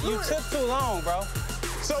it. You took too long, bro.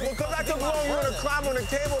 So because I took long, you wanna climb on the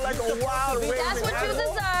table like a wild raven? That's what you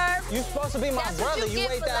deserve. You supposed to be my brother. You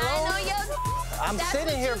wait that long? I'm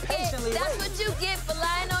sitting here patiently. That's what you get for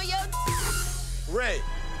lying on your. Ray,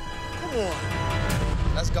 come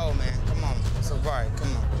on. Let's go, man. Come on. Safaree,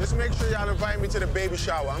 come on. Just make sure y'all invite me to the baby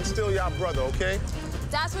shower. I'm still y'all brother, okay?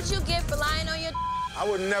 That's what you get for lying on your. I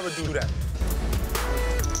would never do that.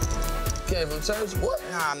 Came from church? What?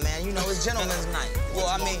 Nah, man, you know, it's gentleman's night. Well,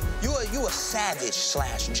 I mean, you a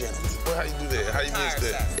savage/gentleman. Well, how you do that? How you mix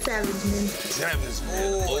that? Savage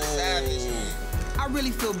man. Oh, savage. I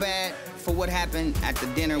really feel bad for what happened at the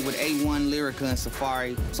dinner with A1, Lyrica, and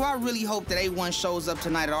Safaree. So I really hope that A1 shows up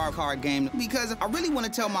tonight at our card game because I really want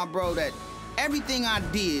to tell my bro that everything I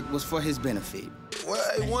did was for his benefit. Where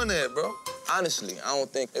A1 at, bro? Honestly, I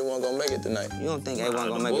don't think A1 gonna make it tonight. You don't think A1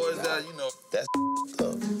 gonna make it boys tonight? that, you know, that's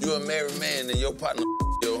tough. You a married man and your partner,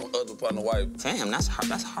 your other partner wife. Fam, that's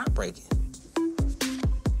heartbreaking.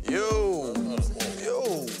 Yo,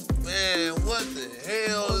 man, what the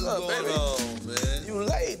hell is going on, man? You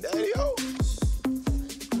late, daddy, yo.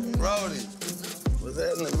 Brody, what's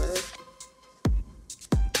happening, man?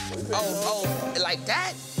 Oh, like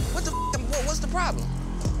that? What's the problem?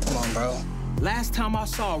 Come on, bro. Last time I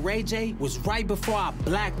saw Ray J was right before I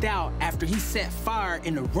blacked out after he set fire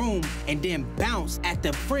in the room and then bounced at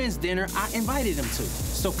the friends dinner I invited him to.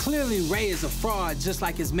 So clearly Ray is a fraud just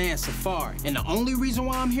like his man Safaree. And the only reason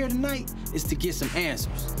why I'm here tonight is to get some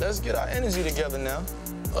answers. Let's get our energy together now.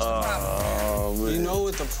 You know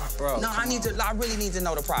what the bro? No, I really need to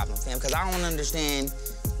know the problem, fam, because I don't understand.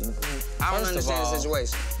 I don't understand the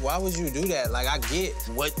situation. Why would you do that? Like, I get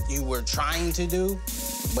what you were trying to do,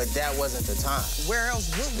 but that wasn't the time. Where else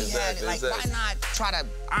would we have it? Like, why not try to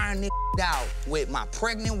iron this out with my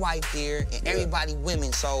pregnant wife here and everybody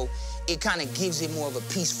women, so it kind of gives it more of a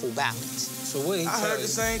peaceful balance? So what he I heard the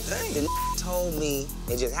same thing. The told me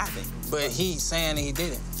it just happened. But he's saying he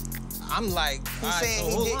didn't. I'm like, He's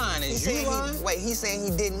saying so who lying? Is you lying? Wait, he's saying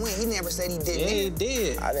he didn't win. He never said he didn't win. Yeah, he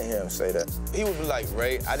did. I didn't hear him say that. He would be like,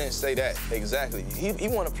 Ray, I didn't say that. Exactly. He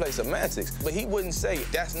want to play semantics, but he wouldn't say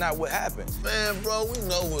that's not what happened. Man, bro, we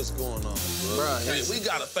know what's going on, bro. We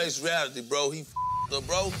gotta face reality, bro. He up,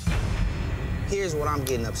 bro. Here's what I'm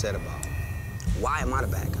getting upset about. Why am I the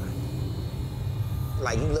bad guy?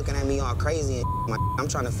 Like, you looking at me all crazy and I'm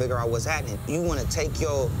trying to figure out what's happening. You want to take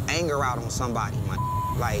your anger out on somebody,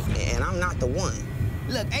 like, and I'm not the one.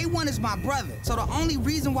 Look, A1 is my brother, so the only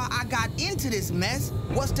reason why I got into this mess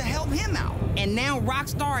was to help him out. And now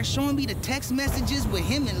Rockstar is showing me the text messages with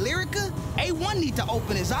him and Lyrica. A1 need to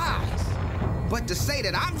open his eyes. But to say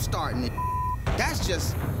that I'm starting it, that's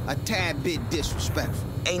just a tad bit disrespectful.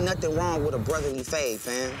 Ain't nothing wrong with a brotherly fade,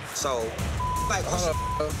 fam. So, like,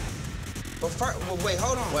 but first, wait,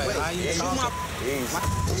 hold on. Wait, how you talking?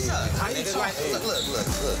 What's up? How you talking?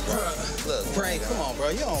 Look, Bray, come on, bro.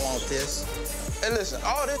 You don't want this. Hey, listen,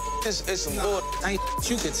 all this is some bull.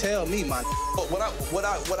 You could tell me, my. What I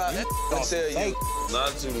gonna tell you?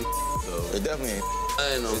 Not too, though. It definitely ain't.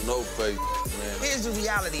 I ain't no fake, man. Here's the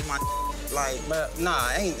reality, like. But nah,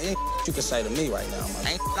 ain't you can say to me right now, man.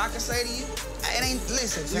 Ain't I can say to you? It ain't.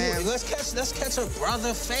 Listen, fam. Let's catch a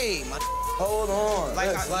brother fade, man. Hold on.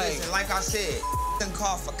 Like I said, didn't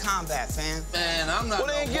call for combat, fam. Man, I'm not. Well,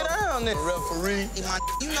 then get down there, referee. You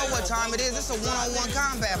know what time it is. It's a one-on-one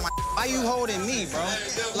combat, man. Why you holding me, bro?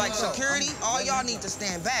 Like security, all y'all need to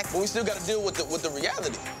stand back. But we still got to deal with the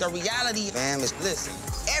reality. The reality, fam, is listen.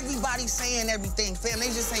 Everybody's saying everything, fam. They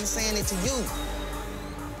just ain't saying it to you.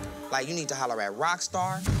 Like, you need to holler at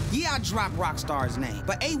Rockstar. Yeah, I dropped Rockstar's name.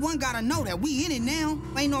 But A1 gotta know that we in it now.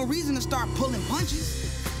 Ain't no reason to start pulling punches.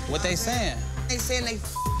 What they saying? They saying they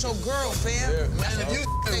your girl, fam. Yeah, man, if you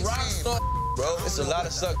Rockstar, bro, it's a lot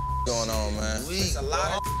of suck going on, man. It's a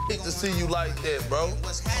lot of hate to see you like that, bro.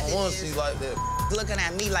 I want to see you like that. Looking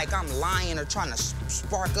at me like I'm lying or trying to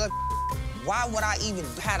spark up. Why would I even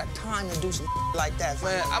have a time to do some like that, fam?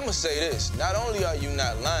 Man, I'ma say this. Not only are you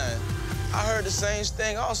not lying, I heard the same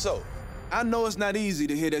thing also. I know it's not easy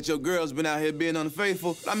to hear that your girl's been out here being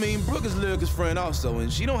unfaithful. I mean, Brooke is Lyrica's friend also, and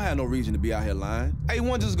she don't have no reason to be out here lying.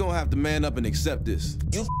 A1 just gonna have to man up and accept this.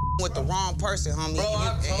 You with the wrong person, homie. Bro,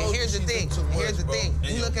 and here's the thing.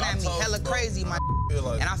 You looking at me hella crazy, my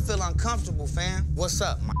and I feel uncomfortable, fam. What's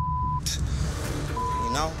up, my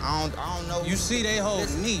You know, I don't know. You see they hold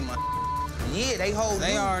me, my Yeah, they hold you.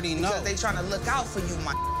 They already know. Because they trying to look out for you,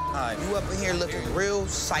 my You up in here looking real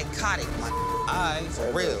psychotic, my for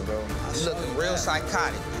real, bro. You looking real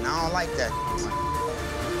psychotic, and I don't like that.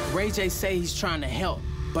 Ray J say he's trying to help,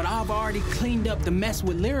 but I've already cleaned up the mess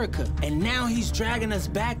with Lyrica, and now he's dragging us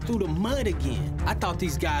back through the mud again. I thought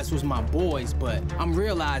these guys was my boys, but I'm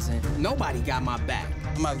realizing nobody got my back.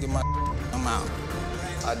 I'm about to get my I'm out.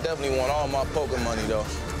 I definitely want all my poker money, though.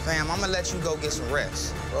 Fam, I'm gonna let you go get some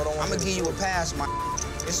rest. I'm gonna give you a pass, my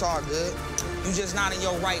It's all good. You just not in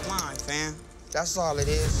your right mind, fam. That's all it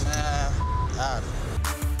is.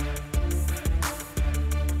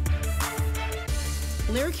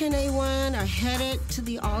 Lyrica and A1 are headed to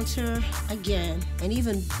the altar again. And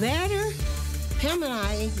even better, Pam and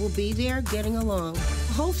I will be there getting along.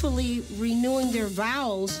 Hopefully, renewing their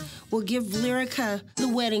vows will give Lyrica the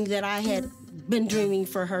wedding that I had been dreaming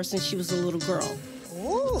for her since she was a little girl.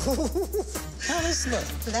 Ooh, how does look?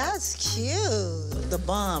 That's cute. The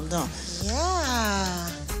bomb, don't? Yeah.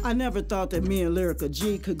 I never thought that me and Lyrica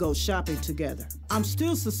G could go shopping together. I'm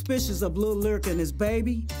still suspicious of Lil Lyrica and his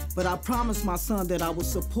baby, but I promised my son that I would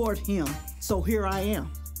support him. So here I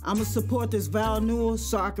am. I'm gonna support this vow renewal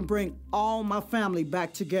so I can bring all my family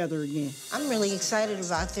back together again. I'm really excited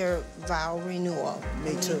about their vow renewal.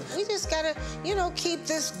 Me too. We just gotta, you know, keep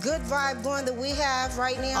this good vibe going that we have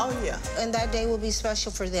right now. Oh, yeah. And that day will be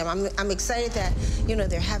special for them. I'm excited that, you know,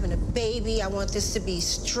 they're having a baby. I want this to be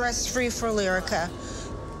stress-free for Lyrica.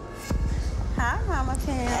 Hi, Mama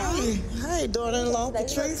Pam. Hey, hi, daughter-in-law,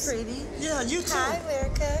 Patrice. Pretty. Yeah, you too. Hi,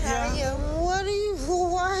 Lyrica. How are you?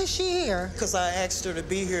 Why is she here? Because I asked her to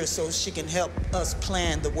be here so she can help us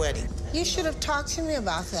plan the wedding. You should have talked to me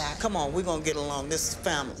about that. Come on, we're gonna get along. This is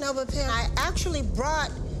family. No, but Pam, I actually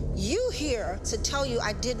brought you here to tell you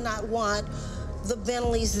I did not want the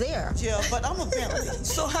Bentleys there. Yeah, but I'm a Bentley.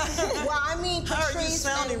 So well, I mean, how are you Patrice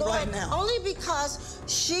sounding and Lloyd, right now? only because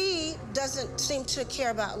she doesn't seem to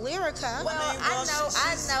care about Lyrica. Well,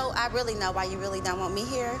 I really know why you really don't want me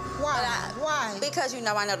here. Why? Why? Because you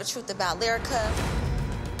know I know the truth about Lyrica.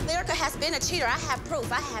 Lyrica has been a cheater. I have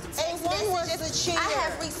proof. I have text A1 was messages. the cheater. I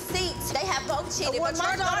have receipts. They have both cheated, Well, but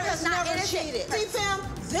my your daughter is not never innocent. cheated. See, Pam,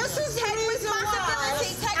 this is the reason why.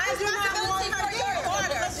 Take responsibility for your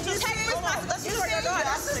daughter. Take responsibility for your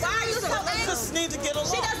daughter. Why are you so angry? Just need to get along.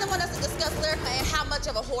 She doesn't want us to discuss Lyrica and how much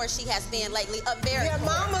of a whore she has been lately. A very Your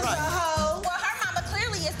mama's a hoe. Well, her mama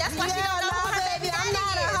clearly is. That's why she don't know who her baby I'm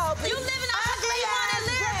not a hoe. You living off of Cleveland and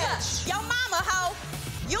Lyrica. Your mama hoe.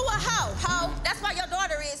 You a hoe. That's why your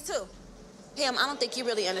daughter is too. Pam, I don't think you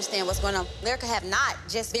really understand what's going on. Lyrica have not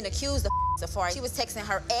just been accused of Safaree. She was texting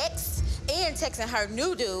her ex and texting her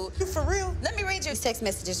new dude. You for real? Let me read you text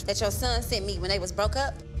messages that your son sent me when they was broke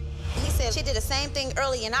up. He said she did the same thing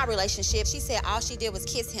early in our relationship. She said all she did was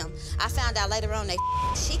kiss him. I found out later on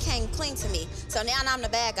she came clean to me. So now I'm the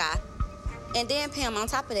bad guy. And then, Pam, on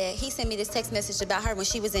top of that, he sent me this text message about her when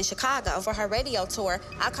she was in Chicago for her radio tour.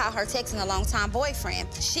 I called her texting a long-time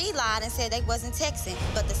boyfriend. She lied and said they wasn't texting.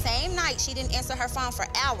 But the same night, she didn't answer her phone for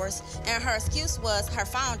hours, and her excuse was her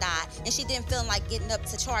phone died, and she didn't feel like getting up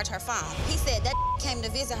to charge her phone. He said that came to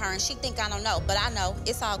visit her, and she think I don't know, but I know.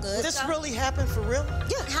 It's all good. This really happened for real?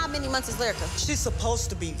 Yeah. How many months is Lyrica? She's supposed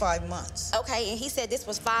to be 5 months. Okay, and he said this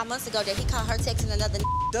was 5 months ago that he called her texting another.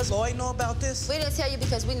 Does Lloyd know about this? We didn't tell you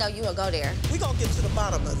because we know you will go there. We're gonna get to the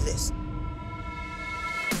bottom of this.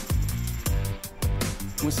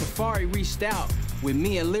 When Safaree reached out with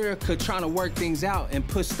me and Lyrica trying to work things out and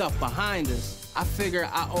put stuff behind us, I figured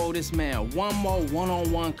I owe this man one more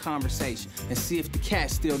one-on-one conversation and see if the cat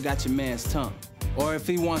still got your man's tongue, or if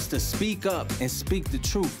he wants to speak up and speak the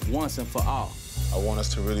truth once and for all. I want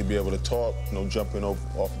us to really be able to talk, no jumping off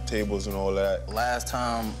the tables and all that. Last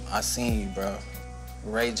time I seen you, bro,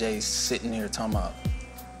 Ray J's sitting here talking about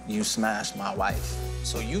you smashed my wife.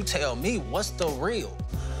 So you tell me, what's the real?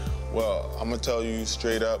 Well, I'm gonna tell you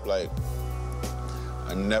straight up, like,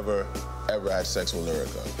 I never, ever had sex with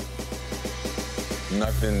Lyrica.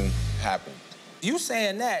 Nothing happened. You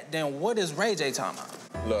saying that, then what is Ray J talking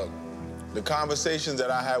about? Look, the conversations that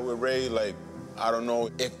I had with Ray, like, I don't know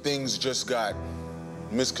if things just got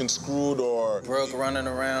misconstrued or... Brooke running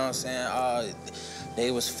around saying, they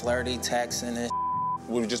was flirty, texting and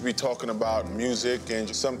we would just be talking about music,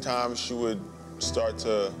 and sometimes she would start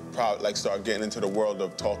to start getting into the world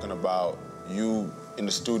of talking about you in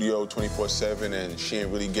the studio 24/7, and she ain't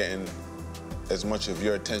really getting as much of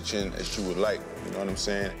your attention as she would like. You know what I'm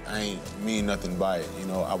saying? I ain't mean nothing by it. You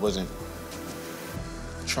know, I wasn't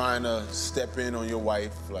trying to step in on your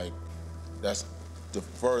wife. Like, that's the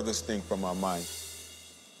furthest thing from my mind.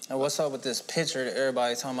 And what's up with this picture that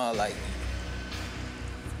everybody's talking about, like,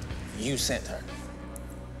 you sent her?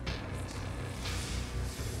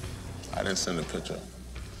 I didn't send a picture.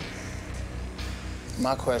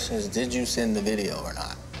 My question is, did you send the video or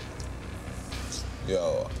not?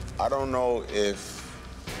 Yo, I don't know if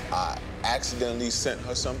I accidentally sent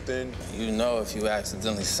her something. You know if you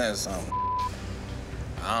accidentally sent something.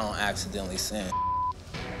 I don't accidentally send.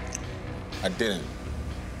 I didn't.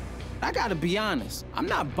 I gotta be honest, I'm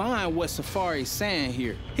not buying what Safaree's saying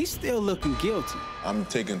here. He's still looking guilty. I'm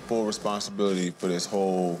taking full responsibility for this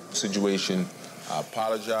whole situation. I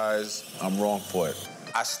apologize. I'm wrong for it.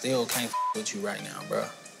 I still can't with you right now, bro.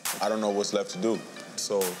 I don't know what's left to do.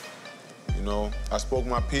 So, you know, I spoke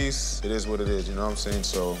my piece. It is what it is, you know what I'm saying?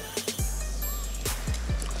 So.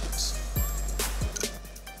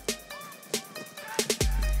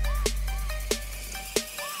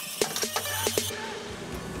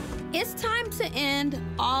 It's time to end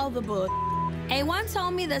all the bull. A1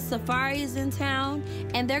 told me that Safaree is in town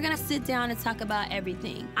and they're gonna sit down and talk about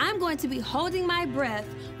everything. I'm going to be holding my breath,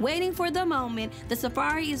 waiting for the moment that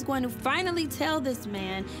Safaree is going to finally tell this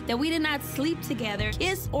man that we did not sleep together,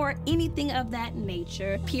 kiss, or anything of that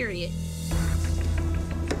nature, period.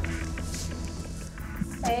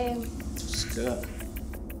 Hey. It's good.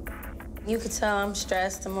 You could tell I'm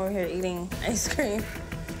stressed. I'm over here eating ice cream.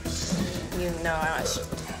 You know I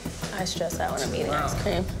stress out when I'm eating ice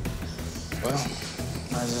cream. Well,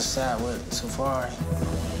 I just sat with Safaree.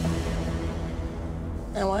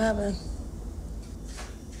 And what happened?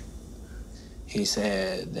 He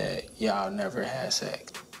said that y'all never had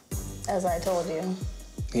sex. As I told you.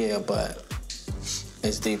 Yeah, but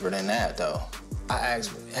it's deeper than that, though. I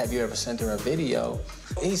asked, have you ever sent her a video?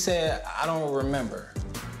 He said, I don't remember.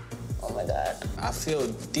 Oh my God. I feel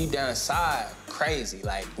deep down inside crazy.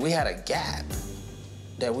 Like, we had a gap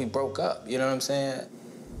that we broke up, you know what I'm saying?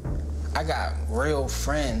 I got real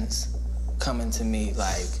friends coming to me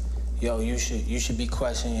like, yo, you should be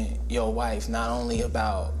questioning your wife, not only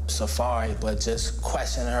about Safaree, but just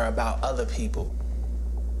question her about other people.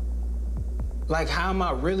 Like, how am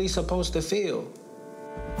I really supposed to feel?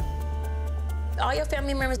 All your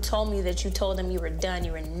family members told me that you told them you were done,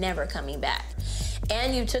 you were never coming back.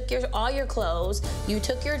 And you took all your clothes, you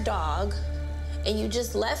took your dog, and you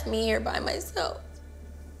just left me here by myself.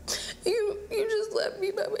 You just left me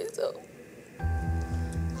by myself.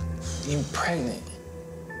 You pregnant.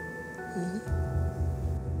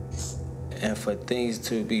 And for things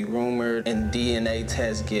to be rumored and DNA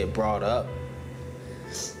tests get brought up,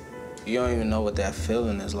 you don't even know what that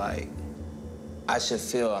feeling is like. I should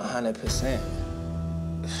feel 100%.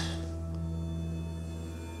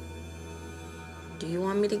 Do you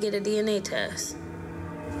want me to get a DNA test?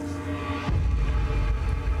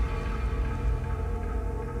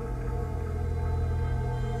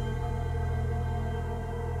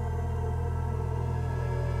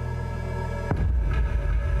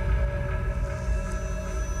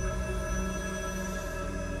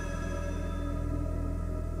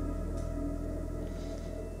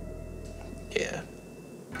 Yeah.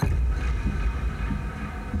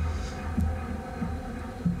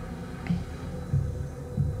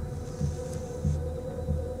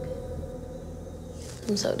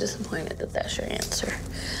 I'm so disappointed that that's your answer.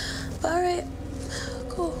 But all right,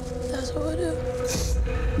 cool. That's what we'll do.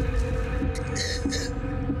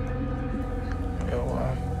 Yo,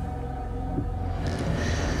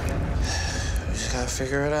 we just gotta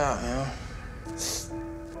figure it out, you know?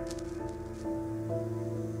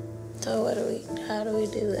 So how do we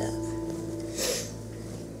do that?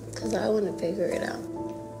 Because I want to figure it out.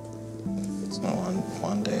 It's no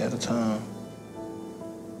one day at a time.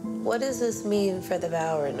 What does this mean for the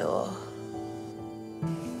vow renewal?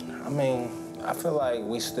 I mean, I feel like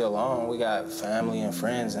we still on. We got family and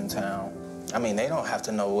friends in town. I mean, they don't have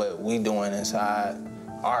to know what we doing inside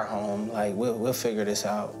our home. Like, we'll figure this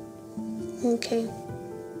out. Okay.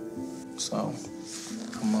 So,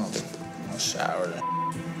 I'm gonna shower then.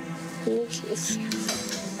 Yes.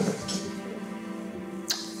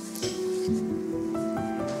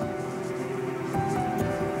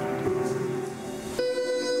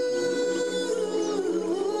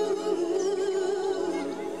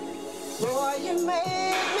 Boy, you make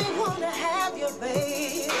me wanna have your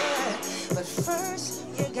baby. But first,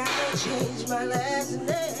 you gotta change my last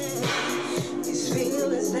name. These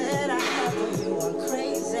feelings that I have for you are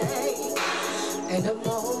crazy. And I'm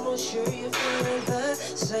almost sure you're feeling the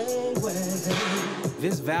same way.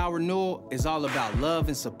 This vow renewal is all about love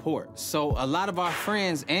and support. So a lot of our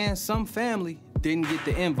friends and some family didn't get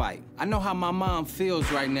the invite. I know how my mom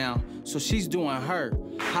feels right now, so she's doing her,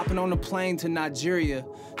 hopping on a plane to Nigeria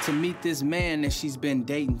to meet this man that she's been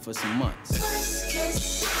dating for some months.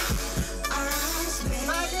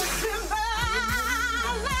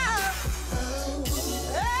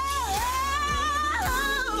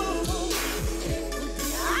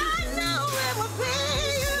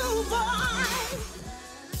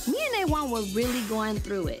 Were really going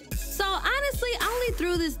through it. So honestly, I only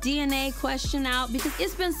threw this DNA question out because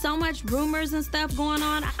it's been so much rumors and stuff going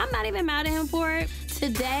on. I'm not even mad at him for it.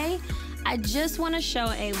 Today, I just want to show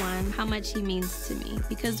A1 how much he means to me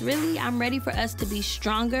because really, I'm ready for us to be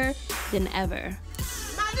stronger than ever.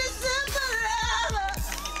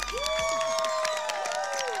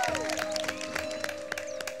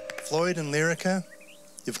 Floyd and Lyrica,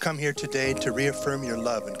 you've come here today to reaffirm your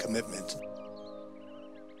love and commitment.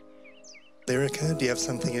 Lyrica, do you have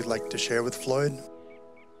something you'd like to share with Floyd?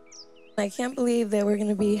 I can't believe that we're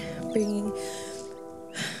gonna be bringing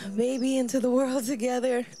a baby into the world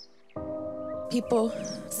together. People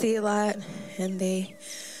see a lot and they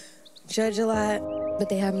judge a lot, but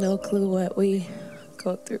they have no clue what we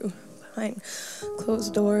go through behind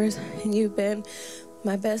closed doors, and you've been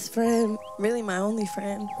my best friend, really my only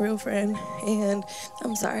friend, real friend, and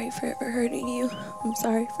I'm sorry for ever hurting you. I'm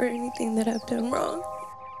sorry for anything that I've done wrong.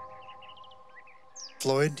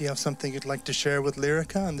 Floyd, do you have something you'd like to share with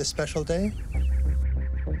Lyrica on this special day?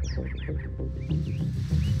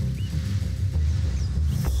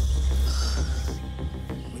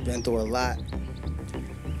 We've been through a lot.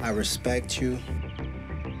 I respect you.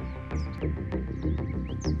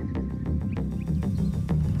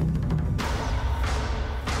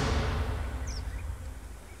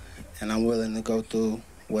 And I'm willing to go through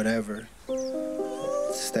whatever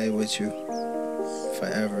to stay with you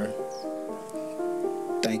forever.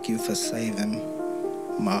 Thank you for saving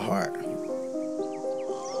my heart.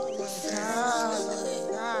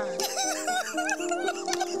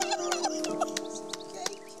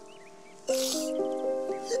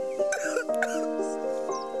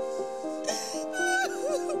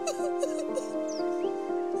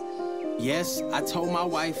 Yes, I told my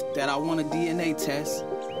wife that I want a DNA test,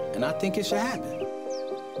 and I think it should happen.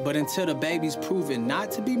 But until the baby's proven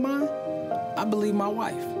not to be mine, I believe my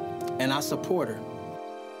wife, and I support her.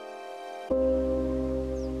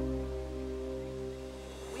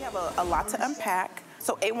 We have a lot to unpack.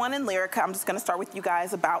 So A1 and Lyrica, I'm just gonna start with you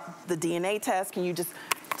guys about the DNA test. Can you just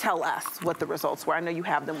tell us what the results were? I know you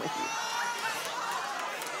have them with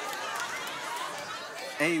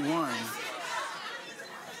you. A1,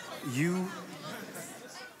 you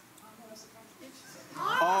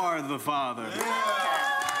are the father.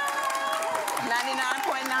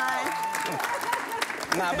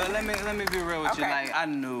 99.9. Nah, but let me be real with you. Like, I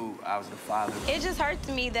knew I was the father. It just hurts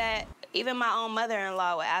me that even my own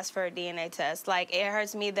mother-in-law would ask for a DNA test. Like, it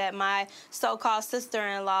hurts me that my so-called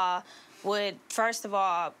sister-in-law would, first of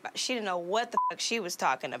all, she didn't know what the fuck she was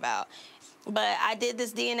talking about. But I did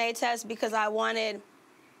this DNA test because I wanted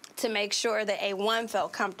to make sure that A1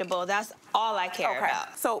 felt comfortable. That's all I care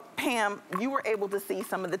about. So, Pam, you were able to see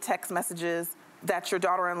some of the text messages that your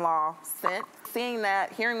daughter-in-law sent. Seeing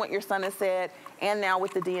that, hearing what your son has said, and now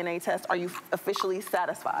with the DNA test, are you officially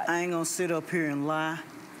satisfied? I ain't gonna sit up here and lie.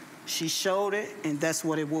 She showed it, and that's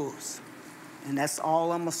what it was. And that's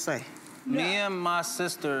all I'm gonna say. Me and my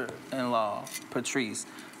sister-in-law, Patrice,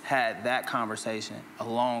 had that conversation a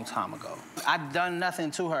long time ago. I've done nothing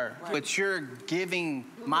to her, but you're giving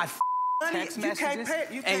my text messages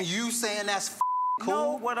and you saying that's cool?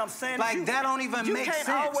 No, what I'm saying like, is that don't even make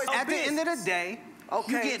sense. At the end of the day,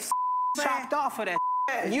 you get chopped off of that.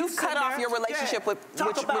 You've cut off your relationship with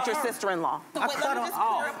your sister-in-law. I cut her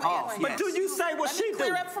off. But do you say what she do?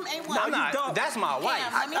 No, I'm not. That's my wife.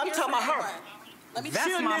 I'm talking about her.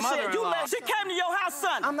 That's my mother-in-law. She came to your house,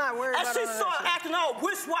 son. I'm not worried about and she started acting all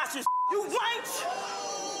wish-washy. You wench!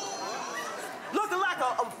 Looking like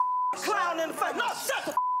a clown in the face. No, shut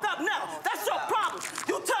the up now. That's your problem.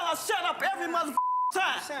 You tell her shut up every mother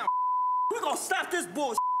time. We're gonna stop this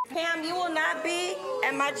bullshit. Pam, you will not be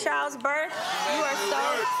at my child's birth. You are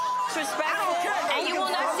so disrespectful. And you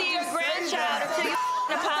will not see your grandchild until you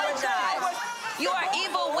apologize. You are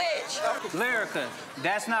evil witch. Lyrica,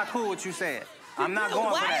 that's not cool what you said. I'm not going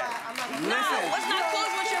for that. No, what's not cool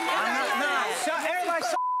is what your mama just said. Everybody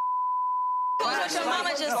shut Cool is what your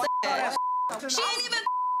mama just said. She ain't even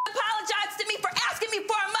apologized to me for asking me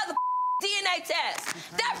for a mother DNA test.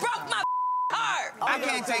 That broke my heart. I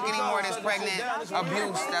can't take any more of this pregnant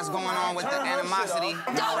abuse that's going on with the animosity.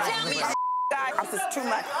 Don't tell me Guys, this is too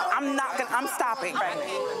much. I'm stopping.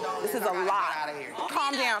 This is a lot.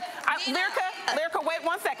 Calm down. Lyrica, wait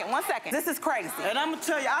 1 second. This is crazy. And I'm gonna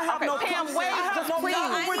tell you, I have no Pam, wait, just please.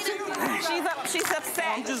 She's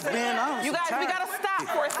upset. I'm just being honest. You guys, we gotta stop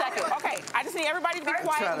for a second. Okay, I just need everybody to be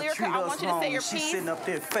quiet. Lyrica, I want you to say your piece. She's sitting up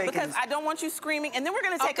there faking. Because I don't want you screaming, and then we're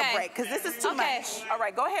gonna take a break, because this is too much. All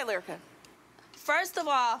right, go ahead, Lyrica. First of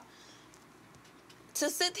all, to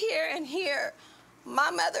sit here and hear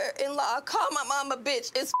my mother-in-law call my mom a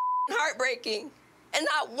bitch is heartbreaking. And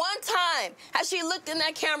not one time has she looked in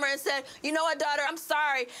that camera and said, you know what, daughter, I'm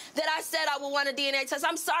sorry that I said I would want a DNA test.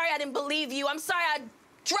 I'm sorry I didn't believe you. I'm sorry I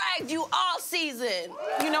dragged you all season.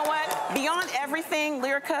 You know what? Beyond everything,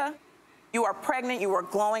 Lyrica, you are pregnant. You are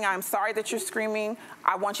glowing. I'm sorry that you're screaming.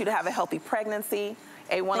 I want you to have a healthy pregnancy.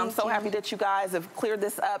 A1, I'm so happy that you guys have cleared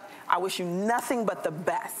this up. I wish you nothing but the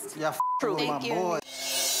best. Yeah, truly. my boy.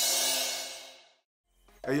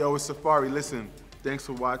 Hey, yo, it's Safaree. Listen, thanks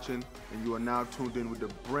for watching, and you are now tuned in with the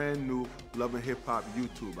brand new Love and Hip Hop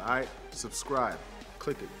YouTube, all right? Subscribe.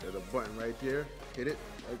 Click it. There's a button right there. Hit it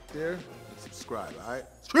right there and subscribe, all right?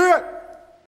 Screw it!